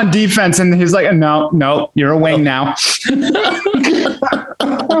see him on defense and he's like, no, you're a wing now.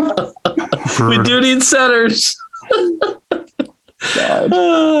 We do need centers. God,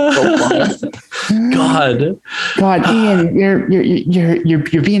 Ian,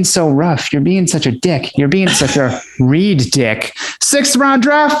 you're being so rough. You're being such a dick. You're being such a Reed dick. 6th round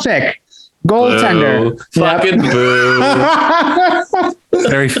draft pick, goaltender. Boo. Fucking boo.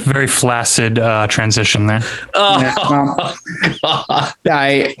 Very, very flaccid transition there. I'm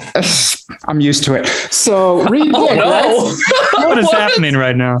used to it. So Reed dick, no. What is happening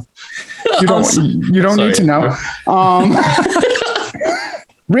right now? You don't need to know.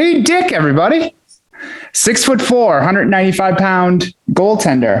 Reed Dick, everybody. 6'4", 195-pound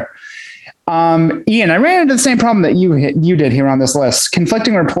goaltender. Ian, I ran into the same problem that you did here on this list.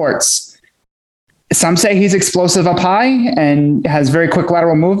 Conflicting reports. Some say he's explosive up high and has very quick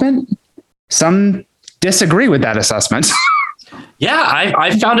lateral movement. Some disagree with that assessment. Yeah,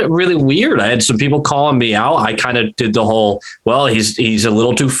 I found it really weird. I had some people calling me out. I kind of did the whole, well, he's a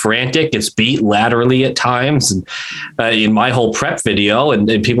little too frantic. It's beat laterally at times. And in my whole prep video, and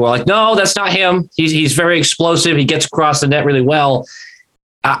people were like, no, that's not him. He's very explosive. He gets across the net really well.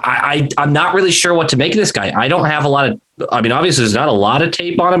 I'm not really sure what to make of this guy. I don't have a lot of, obviously there's not a lot of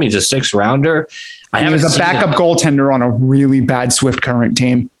tape on him. He's a 6th rounder. He was a backup goaltender on a really bad Swift Current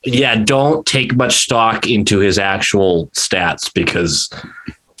team. Yeah, don't take much stock into his actual stats because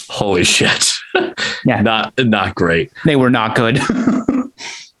holy shit. Yeah. Not great. They were not good.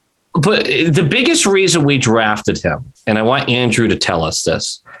 But the biggest reason we drafted him, and I want Andrew to tell us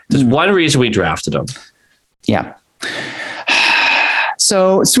this. There's one reason we drafted him. Yeah.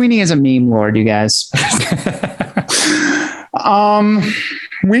 So Sweeney is a meme lord, you guys.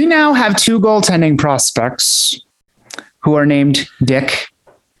 We now have 2 goaltending prospects who are named Dick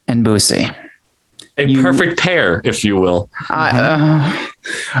and Boosie. A perfect pair, if you will.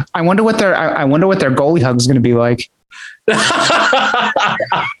 I wonder what their goalie hug is going to be like.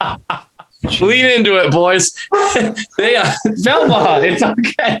 Lean into it, boys. They are Velma. It's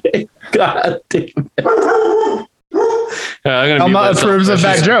okay. God damn it. Velma approves of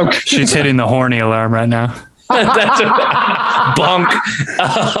that joke. She's hitting the horny alarm right now. That's bonk.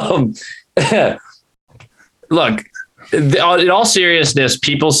 Look, in all seriousness,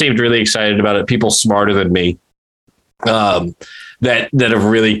 people seemed really excited about it. People smarter than me that have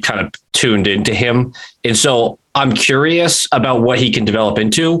really kind of tuned into him. And so I'm curious about what he can develop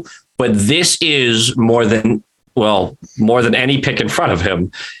into. But this is more than any pick in front of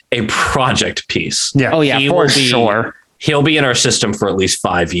him, a project piece. Yeah. Oh, yeah, for sure. He'll be in our system for at least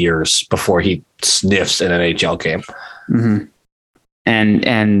 5 years before he sniffs an NHL game. Mm-hmm.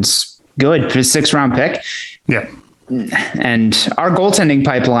 And good for the 6th round pick. Yeah. And our goaltending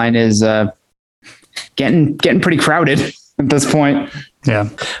pipeline is getting pretty crowded at this point. Yeah.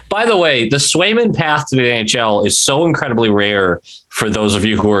 By the way, the Swayman path to the NHL is so incredibly rare for those of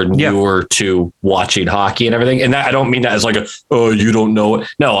you who are newer to watching hockey and everything. And that, I don't mean that as like you don't know it.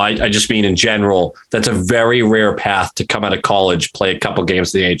 No, I just mean in general, that's a very rare path to come out of college, play a couple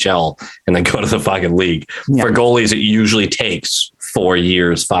games in the NHL, and then go to the fucking league. Yeah. For goalies, it usually takes 4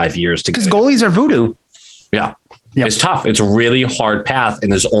 years, 5 years to get. Because goalies are voodoo. Yeah. Yep. It's tough. It's a really hard path.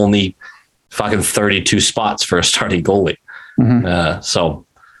 And there's only fucking 32 spots for a starting goalie. Mm-hmm. So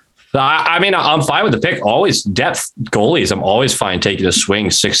I mean, I'm fine with the pick. Always depth goalies. I'm always fine taking a swing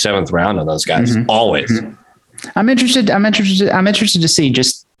 6th, 7th round on those guys. Mm-hmm. Always. Mm-hmm. I'm interested to see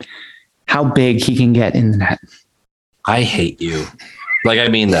just how big he can get in the net. I hate you. Like, I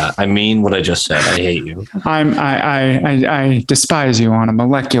mean that. I mean what I just said. I hate you. I despise you on a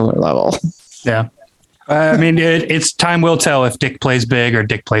molecular level. Yeah. I mean, it's time will tell if Dick plays big or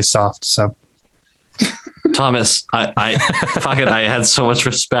Dick plays soft. So. Thomas, I had so much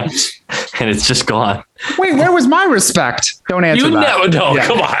respect and it's just gone. Wait, where was my respect? Don't answer that. You that. never know. Yeah.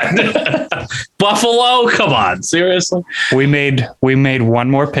 Come on. Buffalo. Come on. Seriously. We made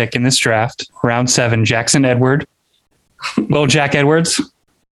one more pick in this draft. Round 7, Jackson Edward. Little Jack Edwards.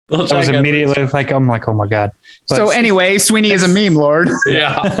 I was immediately like, I'm like, oh my God. But so anyway, Sweeney is a meme lord.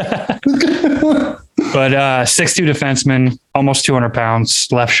 Yeah. But 6'2" defenseman, almost 200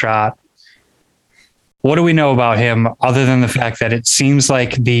 pounds, left shot. What do we know about him other than the fact that it seems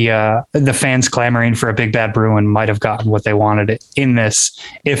like the fans clamoring for a big bad Bruin might have gotten what they wanted in this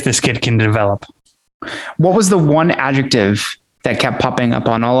if this kid can develop? What was the one adjective that kept popping up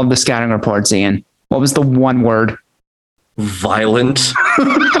on all of the scouting reports, Ian? What was the one word? Violent.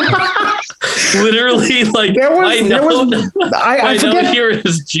 Literally, like I forget here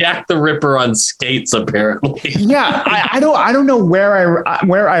is Jack the Ripper on skates. Apparently, yeah. I don't know where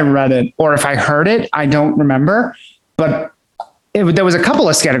I read it or if I heard it. I don't remember, but there was a couple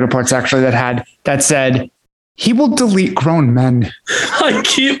of scouting reports actually that said he will delete grown men.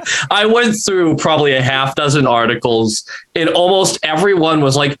 I went through probably a half dozen articles, and almost everyone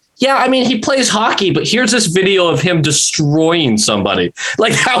was like, yeah, I mean, he plays hockey, but here's this video of him destroying somebody.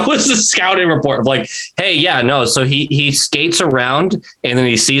 Like, that was the scouting report of like, hey, yeah, no. So he skates around and then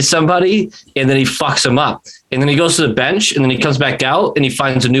he sees somebody and then he fucks him up. And then he goes to the bench and then he comes back out and he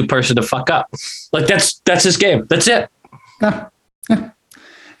finds a new person to fuck up. Like, that's his game. That's it.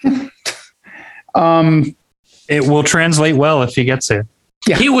 It will translate well if he gets it.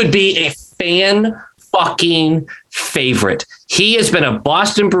 Yeah. He would be a fan fucking favorite. He has been a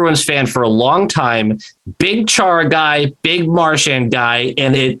Boston Bruins fan for a long time. Big Chara guy, big Marchand guy,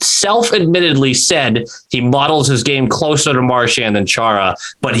 and it self-admittedly said he models his game closer to Marchand than Chara,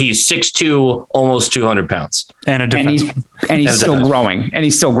 but he's 6'2", almost 200 pounds. And he's still growing. And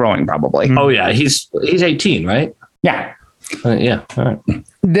he's still growing probably. Oh yeah, he's 18, right? Yeah. Yeah. All right.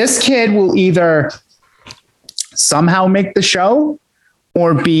 This kid will either somehow make the show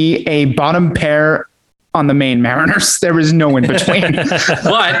or be a bottom pair on the Maine Mariners. There is no in between.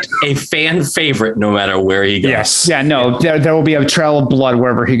 But a fan favorite no matter where he goes. Yes. Yeah, no, there will be a trail of blood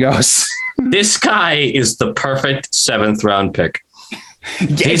wherever he goes. This guy is the perfect 7th round pick.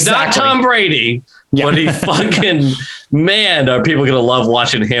 He's not Tom Brady, but he fucking, man, are people going to love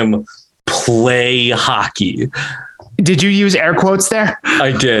watching him play hockey. Did you use air quotes there?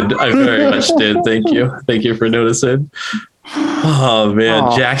 I did. I very much did. Thank you. Thank you for noticing. Oh,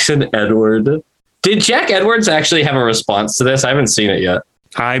 man. Jackson Edward. Did Jack Edwards actually have a response to this? I haven't seen it yet.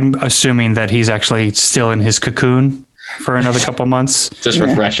 I'm assuming that he's actually still in his cocoon for another couple months. Just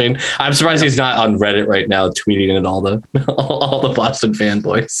refreshing. I'm surprised he's not on Reddit right now tweeting at all the Boston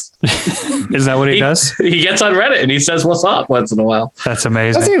fanboys. Is that what he does? He gets on Reddit and he says, "What's up?" once in a while. That's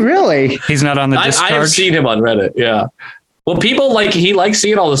amazing. Does he really? He's not on the discharge? I have seen him on Reddit. Yeah. Well, people he likes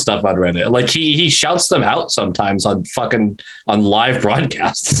seeing all this stuff on Reddit. Like he shouts them out sometimes on live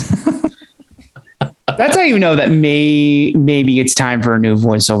broadcasts. That's how you know that maybe it's time for a new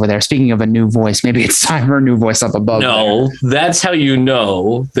voice over there. Speaking of a new voice, maybe it's time for a new voice up above. No, that's how you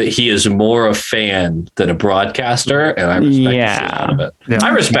know that he is more a fan than a broadcaster, and I respect the shit out of it. Yeah. I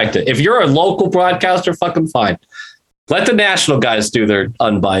respect it. If you're a local broadcaster, fucking fine. Let the national guys do their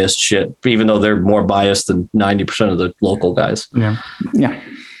unbiased shit, even though they're more biased than 90% of the local guys. Yeah.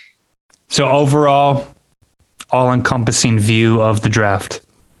 So overall, all-encompassing view of the draft.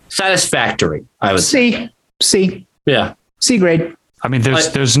 Satisfactory, I would say. C. Yeah. C grade. I mean,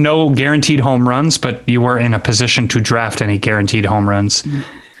 there's no guaranteed home runs, but you were in a position to draft any guaranteed home runs.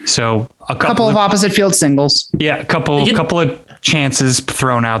 So a couple of opposite field singles. Yeah, a couple of chances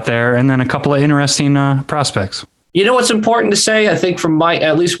thrown out there, and then a couple of interesting prospects. You know what's important to say? I think from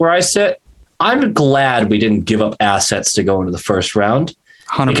at least where I sit, I'm glad we didn't give up assets to go into the first round.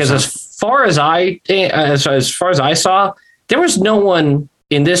 100%. Because as far as I saw, there was no one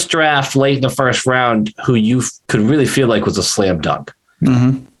in this draft late in the first round who you could really feel like was a slam dunk.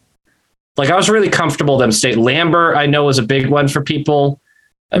 Mm-hmm. Like I was really comfortable them staying. Lambert, I know, was a big one for people.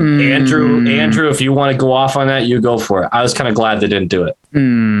 Andrew, if you want to go off on that, you go for it. I was kind of glad they didn't do it.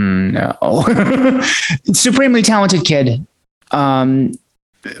 No. Supremely talented kid.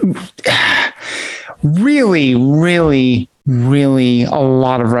 Really, really, really a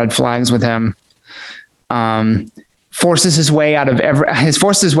lot of red flags with him. Forces his way out of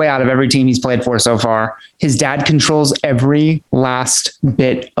every team he's played for so far. His dad controls every last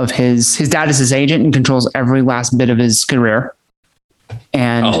bit of his dad is his agent and controls every last bit of his career.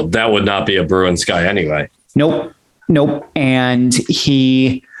 And that would not be a Bruins guy anyway. Nope. And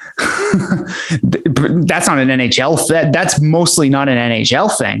he, that's not an NHL. That's mostly not an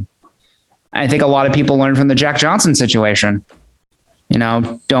NHL thing. I think a lot of people learn from the Jack Johnson situation. You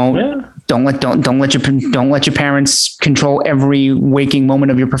know, don't let your parents control every waking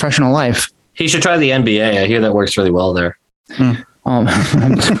moment of your professional life. He should try the NBA. I hear that works really well there.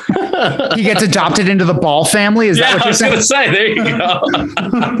 He gets adopted into the Ball family. Is that what you're saying? I was going to say, there you go.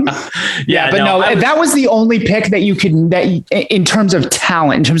 That was the only pick that you could, in terms of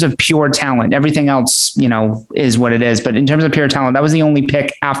talent, in terms of pure talent, everything else, is what it is. But in terms of pure talent, that was the only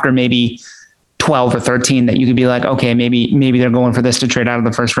pick after maybe 12 or 13 that you could be like, okay, maybe they're going for this to trade out of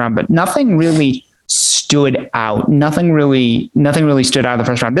the first round, but nothing really stood out. Nothing really stood out of the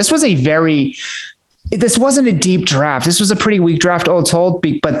first round. This wasn't a deep draft. This was a pretty weak draft, all told,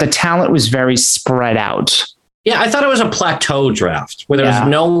 but the talent was very spread out. Yeah, I thought it was a plateau draft where there was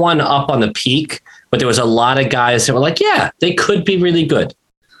no one up on the peak, but there was a lot of guys that were like, yeah, they could be really good.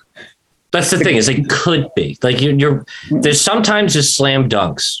 That's the thing, is they could be. Like there's sometimes just slam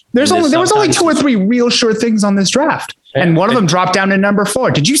dunks. There was only 2 or 3 real sure things on this draft. And one of them dropped down to number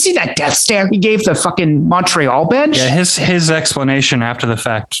 4. Did you see that death stare he gave the fucking Montreal bench? Yeah, his explanation after the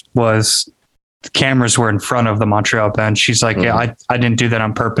fact was the cameras were in front of the Montreal bench. He's like, I didn't do that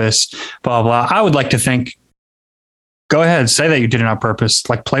on purpose, blah, blah. I would like to think, go ahead, say that you did it on purpose,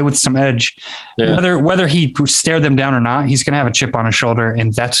 like play with some edge. Yeah. Whether he stared them down or not, he's going to have a chip on his shoulder,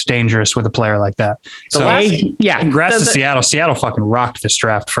 and that's dangerous with a player like that. So congrats to Seattle. Seattle fucking rocked this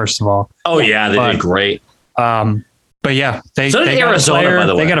draft, first of all. Oh yeah, they did great. But yeah, they got Arizona, by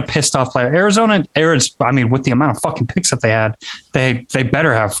the way. They got a pissed off player. Arizona, I mean, with the amount of fucking picks that they had, they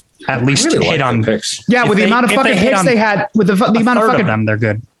better have at least hit on picks. Yeah, with the amount of fucking hits they had, with the amount of fucking them, they're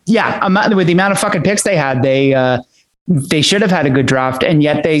good. Yeah, with the amount of fucking picks they had, they should have had a good draft, and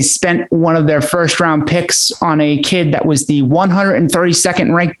yet they spent one of their first round picks on a kid that was the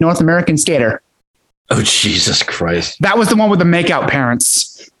 132nd ranked North American skater. Oh, Jesus Christ. That was the one with the makeout parents.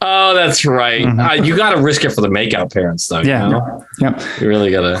 Oh, that's right. Mm-hmm. You got to risk it for the makeout parents, though. Yeah. You know? Yep. You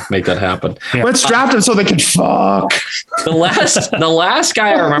really got to make that happen. Yeah. Let's draft them so they can fuck. The last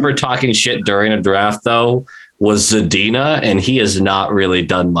guy I remember talking shit during a draft, though, was Zadina, and he has not really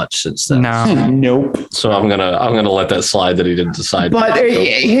done much since then. No. Nope. So I'm gonna let that slide that he didn't decide. But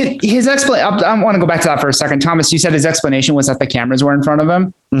his explanation, I want to go back to that for a second. Thomas, you said his explanation was that the cameras were in front of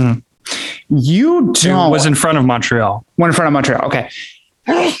him. Mm-hmm. You don't. It was in front of Montreal. One in front of Montreal. Okay.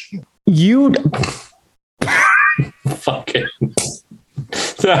 You fucking.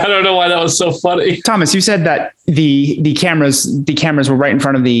 I don't know why that was so funny. Thomas, you said that the cameras were right in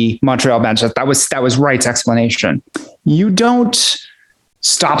front of the Montreal bench. That was Wright's explanation. You don't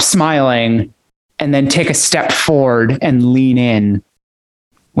stop smiling and then take a step forward and lean in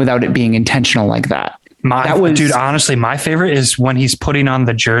without it being intentional like that. Dude, honestly, my favorite is when he's putting on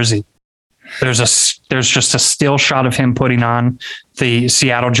the jersey. There's just a still shot of him putting on the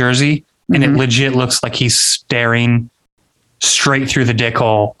Seattle jersey, and it legit looks like he's staring straight through the dick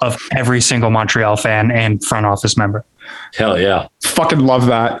hole of every single Montreal fan and front office member. Hell yeah. Fucking love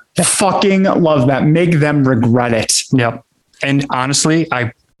that. Fucking love that. Make them regret it. Yep. And honestly,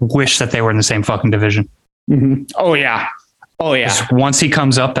 I wish that they were in the same fucking division. Mm-hmm. Oh yeah. Oh yeah. Once he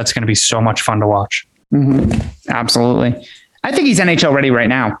comes up, that's going to be so much fun to watch. Mm-hmm. Absolutely. I think he's NHL ready right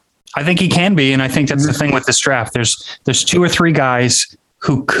now. I think he can be. And I think that's the thing with this draft. There's 2 or 3 guys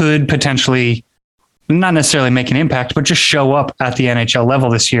who could potentially not necessarily make an impact, but just show up at the NHL level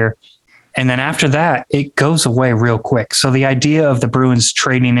this year. And then after that, it goes away real quick. So the idea of the Bruins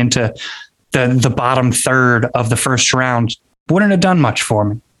trading into the bottom third of the first round wouldn't have done much for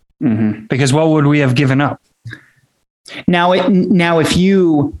me. Mm-hmm. Because what would we have given up? Now, if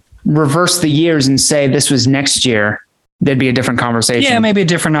you reverse the years and say this was next year, there'd be a different conversation. Yeah, maybe a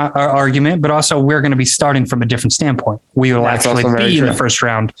different argument, but also we're going to be starting from a different standpoint. We will actually be in the first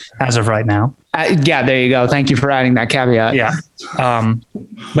round as of right now. Yeah, there you go. Thank you for adding that caveat. Yeah.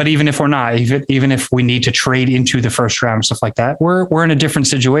 But even if we're not, even if we need to trade into the first round and stuff like that, we're in a different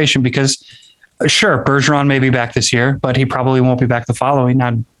situation because sure, Bergeron may be back this year, but he probably won't be back the following.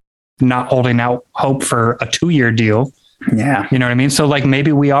 I'm not holding out hope for a 2-year deal. Yeah. You know what I mean? So like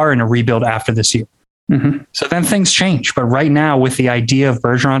maybe we are in a rebuild after this year. Mm-hmm. So then things change. But right now with the idea of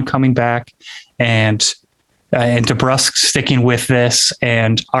Bergeron coming back and DeBrusk sticking with this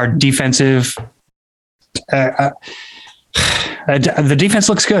and our defensive, the defense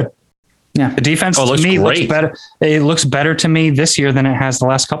looks good. Yeah. The defense to me looks better. It looks better to me this year than it has the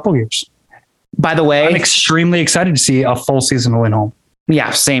last couple of years. By the way, I'm extremely excited to see a full season win home. Yeah,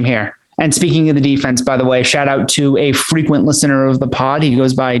 same here. And speaking of the defense, by the way, shout out to a frequent listener of the pod. He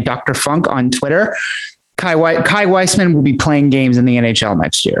goes by Dr. Funk on Twitter. Kai Weissman will be playing games in the NHL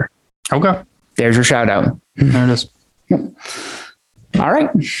next year. Okay. There's your shout out. There it is. All right.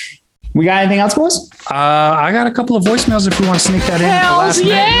 We got anything else, boys? I got a couple of voicemails if we want to sneak that in at the last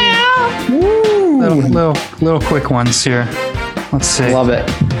minute. Little quick ones here. Let's see. Love it.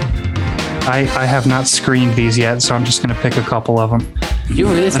 I have not screened these yet, so I'm just going to pick a couple of them. You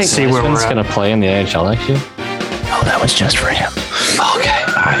really think Weissman's going to play in the NHL next year? No, that was just for him. Okay.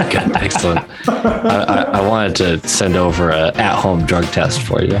 All right, good. Excellent. I wanted to send over an at-home drug test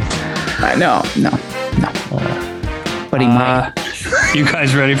for you. No. But he might. You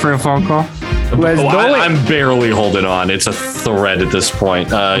guys ready for a phone call? I'm barely holding on. It's a thread at this point.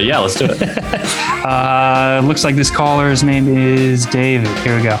 Yeah, let's do it. Looks like this caller's name is David.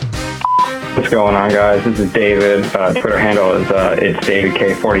 Here we go. What's going on, guys? This is David. Twitter handle is it's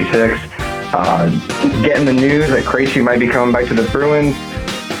DavidK46. Getting the news that Krejci might be coming back to the Bruins.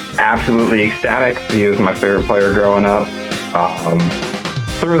 Absolutely ecstatic. He was my favorite player growing up.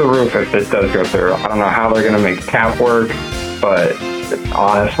 Through the roof if this does go through. I don't know how they're going to make cap work, but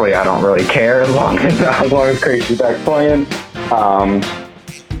honestly, I don't really care as long as Krejci's back playing.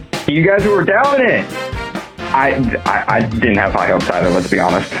 You guys who were doubting it, I didn't have high hopes either, let's be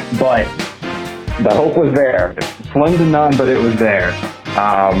honest. But the hope was there. Slim to none, but it was there.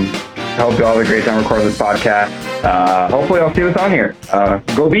 I hope you all have a great time recording this podcast. Hopefully I'll see what's on here.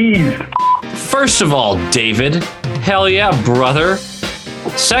 Go Bees! First of all, David, hell yeah, brother.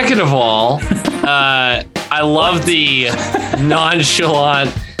 Second of all, I love the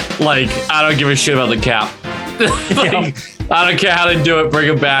nonchalant, like, I don't give a shit about the cap. I don't care how they do it, bring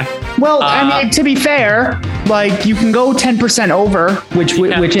it back. Well, I mean, to be fair, like you can go 10% over, which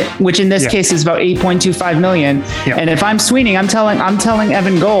in this case is about 8.25 million. Yeah. And if I'm Sweeney, I'm telling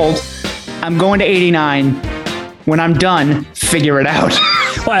Evan Gold, I'm going to 89. When I'm done, figure it out.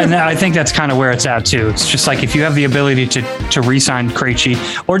 Well, and I think that's kind of where it's at too. It's just like if you have the ability to re-sign Krejci,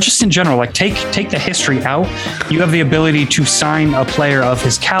 or just in general, like take the history out, you have the ability to sign a player of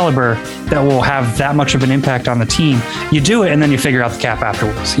his caliber that will have that much of an impact on the team. You do it, and then you figure out the cap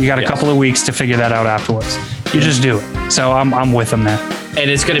afterwards. You got a couple of weeks to figure that out afterwards. You just do it. So I'm with them there. And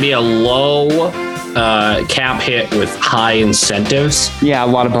it's going to be a low cap hit with high incentives. Yeah, a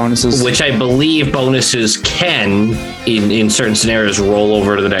lot of bonuses. Which I believe bonuses can, in certain scenarios, roll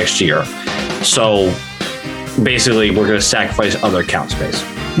over to the next year. So basically, we're going to sacrifice other cap space.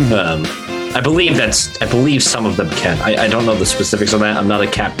 Mm-hmm. I believe some of them can. I don't know the specifics on that. I'm not a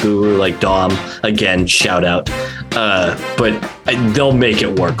cap guru like Dom. Again, shout out. But they'll make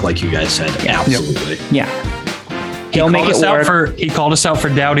it work, like you guys said. Absolutely. Yeah. He'll make it work. He called us out for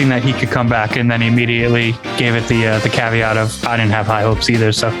doubting that he could come back, and then he immediately gave it the caveat of I didn't have high hopes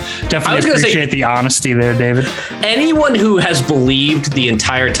either. So definitely appreciate the honesty there, David. Anyone who has believed the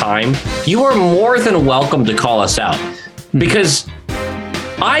entire time, you are more than welcome to call us out, because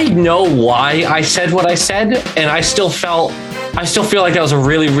I know why I said what I said, and I still feel like that was a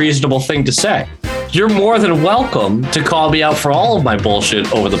really reasonable thing to say. you're more than welcome to call me out for all of my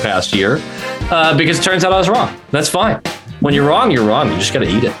bullshit over the past year, because it turns out I was wrong. That's fine. When you're wrong, you're wrong. You just got to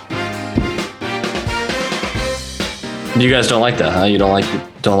eat it. You guys don't like that, huh? You don't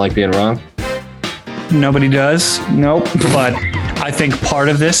like being wrong? Nobody does. Nope. But I think part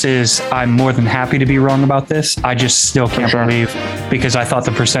of this is I'm more than happy to be wrong about this. I just still can't believe, because I thought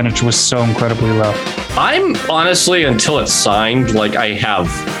the percentage was so incredibly low. I'm honestly, until it's signed, like I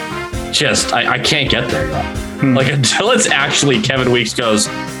can't get there yet. Like until it's actually Kevin Weeks goes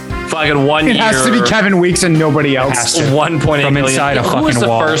fucking 1 year. It has to be Kevin Weeks and nobody else. 1.8 from million. inside a Who fucking was the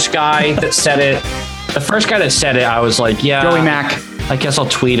wall. first guy that said it? The first guy that said it, I was like, yeah. Joey Mack. I guess I'll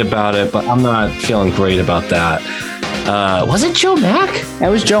tweet about it, but I'm not feeling great about that. Was it Joe Mack? That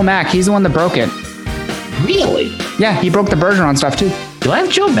was Joe Mack. He's the one that broke it. Really? Yeah, he broke the Bergeron stuff too. Do I have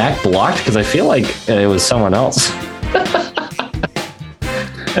Joe Mack blocked? Because I feel like it was someone else.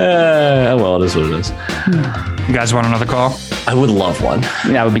 Well, it is what it is. You guys want another call? I would love one.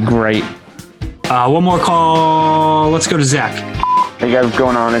 That would be great. One more call. Let's go to Zach. Hey guys, what's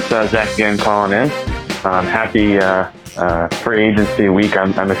going on? It's Zach again calling in. Happy free agency week.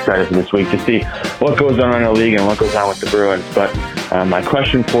 I'm excited for this week to see what goes on in the league and what goes on with the Bruins. But my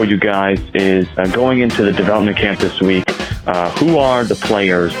question for you guys is going into the development camp this week, who are the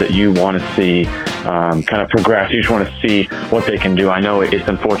players that you want to see kind of progress? You just want to see what they can do. I know it's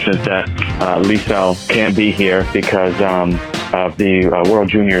unfortunate that Liesel can't be here because of the World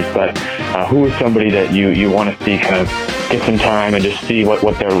Juniors, but who is somebody that you want to see kind of get some time and just see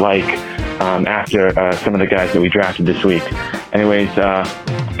what they're like after some of the guys that we drafted this week. Anyways,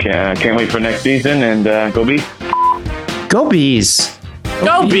 can't wait for next season, and go Bees. Go Bees.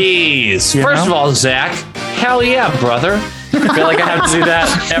 Go Bees! You First know? of all, Zach, hell yeah, brother. I feel like I have to do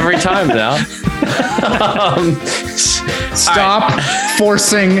that every time now. Stop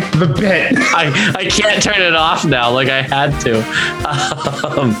forcing the bit. I can't turn it off now like I had to.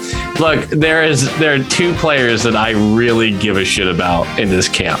 Look, there are two players that I really give a shit about in this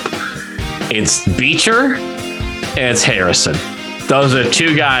camp. It's Beecher and it's Harrison. Those are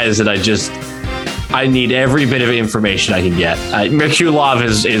two guys that I need every bit of information I can get. Merkulov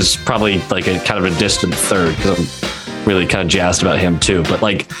is probably like a kind of a distant third because I'm really kind of jazzed about him too. But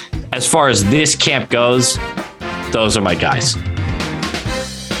like, as far as this camp goes, those are my guys.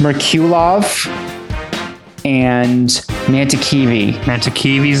 Merkulov and Mantekivi.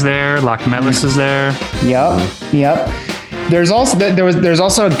 Mantekivi's there. Lokmelis is there. Yep. There's also a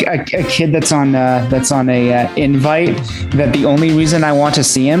kid that's on a invite that the only reason I want to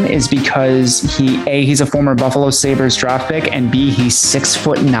see him is because he's a former Buffalo Sabres draft pick, and B, he's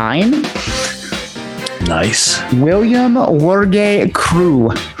 6'9". Nice. William Wargay Crew.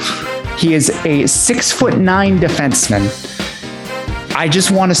 He is a 6'9" defenseman. I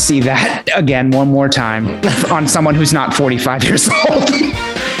just want to see that again one more time on someone who's not 45 years old.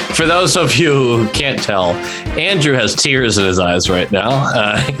 For those of you who can't tell, Andrew has tears in his eyes right now.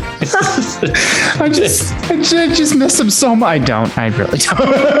 I just miss him so much. I really don't.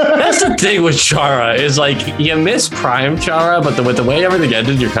 That's the thing with Chara is like you miss prime Chara, but with the way everything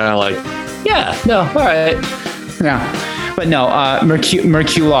ended, you're kind of like, yeah, no, all right. Yeah. But no,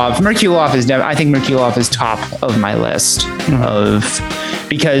 Merkulov is I think Merkulov is top of my list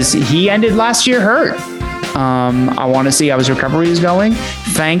because he ended last year hurt. I want to see how his recovery is going.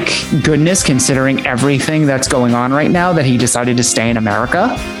 Thank goodness, considering everything that's going on right now, that he decided to stay in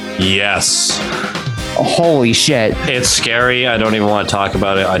America. Yes. Holy shit. It's scary. I don't even want to talk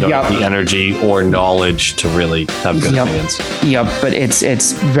about it. I don't have the energy or knowledge to really have good opinions. Yep, but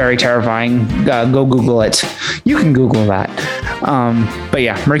it's very terrifying. Go Google it. You can Google that. But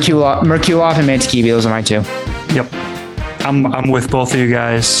yeah, Merkulov and Mantekivi, those are my two. Yep. I'm with both of you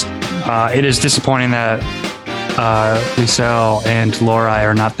guys. It is disappointing that Liesel and Lorai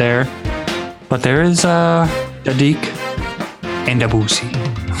are not there, but there is Dadik and Debussy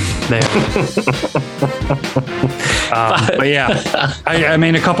there. But yeah, I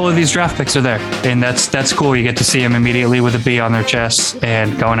mean, a couple of these draft picks are there, and that's cool. You get to see them immediately with a B on their chests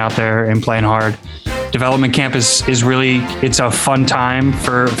and going out there and playing hard. Development camp is really, it's a fun time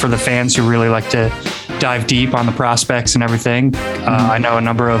for the fans who really like to dive deep on the prospects and everything. I know a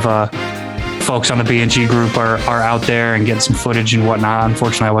number of folks on the B&G group are out there and getting some footage and whatnot.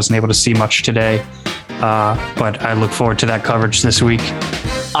 Unfortunately, I wasn't able to see much today, but I look forward to that coverage this week.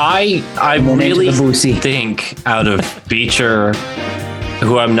 I really think out of Beecher,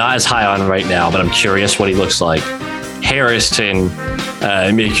 who I'm not as high on right now, but I'm curious what he looks like, Harrison,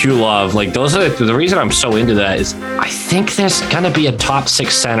 Merkulov, like those are the reason I'm so into that is I think there's going to be a top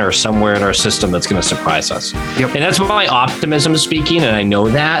 6 center somewhere in our system that's going to surprise us. Yep. And that's my optimism speaking, and I know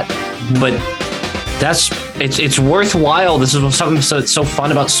that, but it's worthwhile. This is something that's so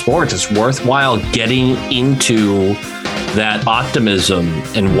fun about sports. It's worthwhile getting into that optimism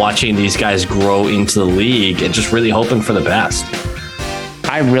and watching these guys grow into the league and just really hoping for the best.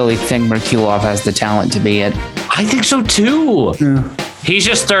 I really think Merkulov has the talent to be it. I think so too. Yeah. He's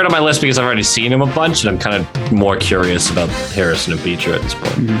just third on my list because I've already seen him a bunch, and I'm kind of more curious about Harrison and Beecher at this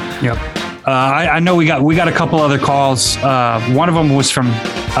point. Mm-hmm. Yep. I know we got a couple other calls. One of them was from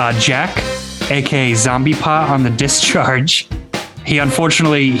Jack, aka Zombie Pot, on the discharge. He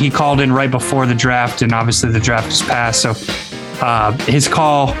unfortunately called in right before the draft, and obviously the draft is passed. So his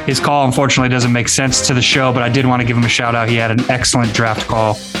call unfortunately doesn't make sense to the show, but I did want to give him a shout out. He had an excellent draft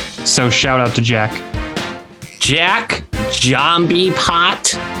call. So shout out to Jack. Jack, Zombie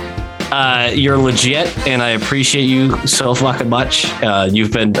Pot. You're legit, and I appreciate you so fucking much.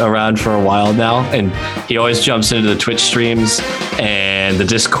 You've been around for a while now, and he always jumps into the Twitch streams and the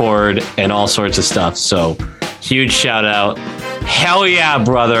Discord and all sorts of stuff. So huge shout out. Hell yeah,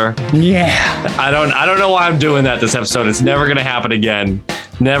 brother. Yeah. I don't know why I'm doing that this episode. It's never gonna happen again.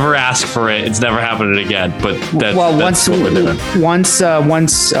 Never ask for it. It's never happening again. But that's what we're doing. Once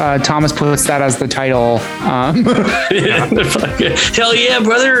Thomas puts that as the title. Hell yeah,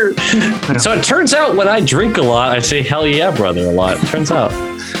 brother. Yeah. So it turns out when I drink a lot, I say hell yeah, brother a lot. It turns out.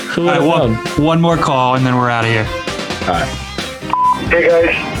 All right, one more call and then we're out of here. All right. Hey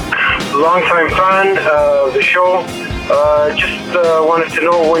guys, longtime fan of the show. Just wanted to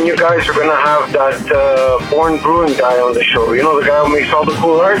know when you guys are going to have that Born Brewing guy on the show. You know, the guy who makes all the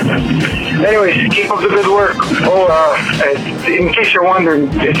cool art? Anyways, keep up the good work. Oh, in case you're wondering,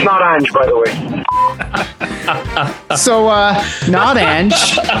 it's not Ange, by the way. So, not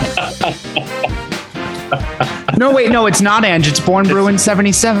Ange. No, it's not Ange. It's Born Brewing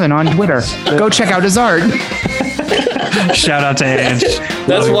 77 on Twitter. Go check out his art. Shout out to Ange.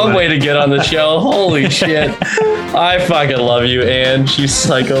 That's one way to get on the show. Holy shit. I fucking love you, Ange, you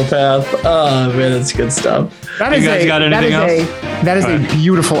psychopath. Oh, man, that's good stuff. You guys got anything else? That is a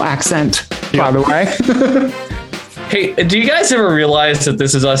beautiful accent, by the way. Hey, do you guys ever realize that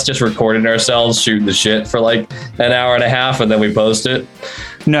this is us just recording ourselves, shooting the shit for like an hour and a half, and then we post it?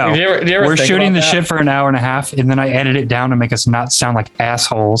 No, do you ever we're shooting the shit for an hour and a half, and then I edit it down to make us not sound like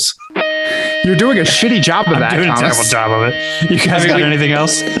assholes. You're doing a shitty job of that, I'm doing Thomas. a terrible job of it. You guys got anything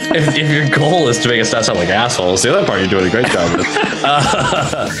else? If your goal is to make us not sound like assholes, the other part you're doing a great job with.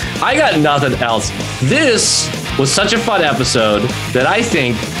 I got nothing else. This was such a fun episode that I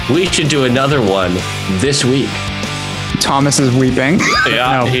think we should do another one this week. Thomas is weeping.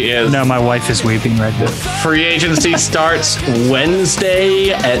 Yeah, he is. No, my wife is weeping right now. Free agency starts Wednesday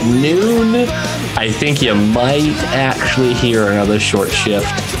at noon. I think you might actually hear another Short Shift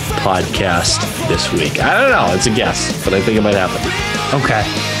podcast this week. I don't know. It's a guess, but I think it might happen. Okay.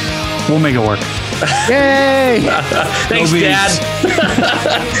 We'll make it work. Yay! Thanks, Dad.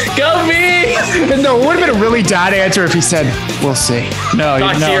 Go me! No, it would have been a really dad answer if he said, we'll see. No,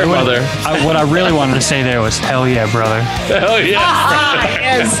 Talk to your mother. What I really wanted to say there was, hell yeah, brother. Hell yeah.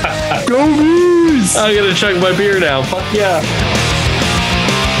 Yes. Go Moose! I'm going to chug my beer now. Fuck yeah.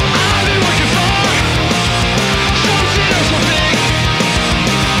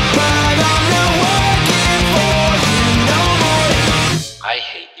 I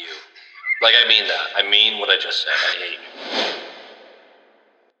hate you. Like, I mean that. I mean what I just said. I hate you.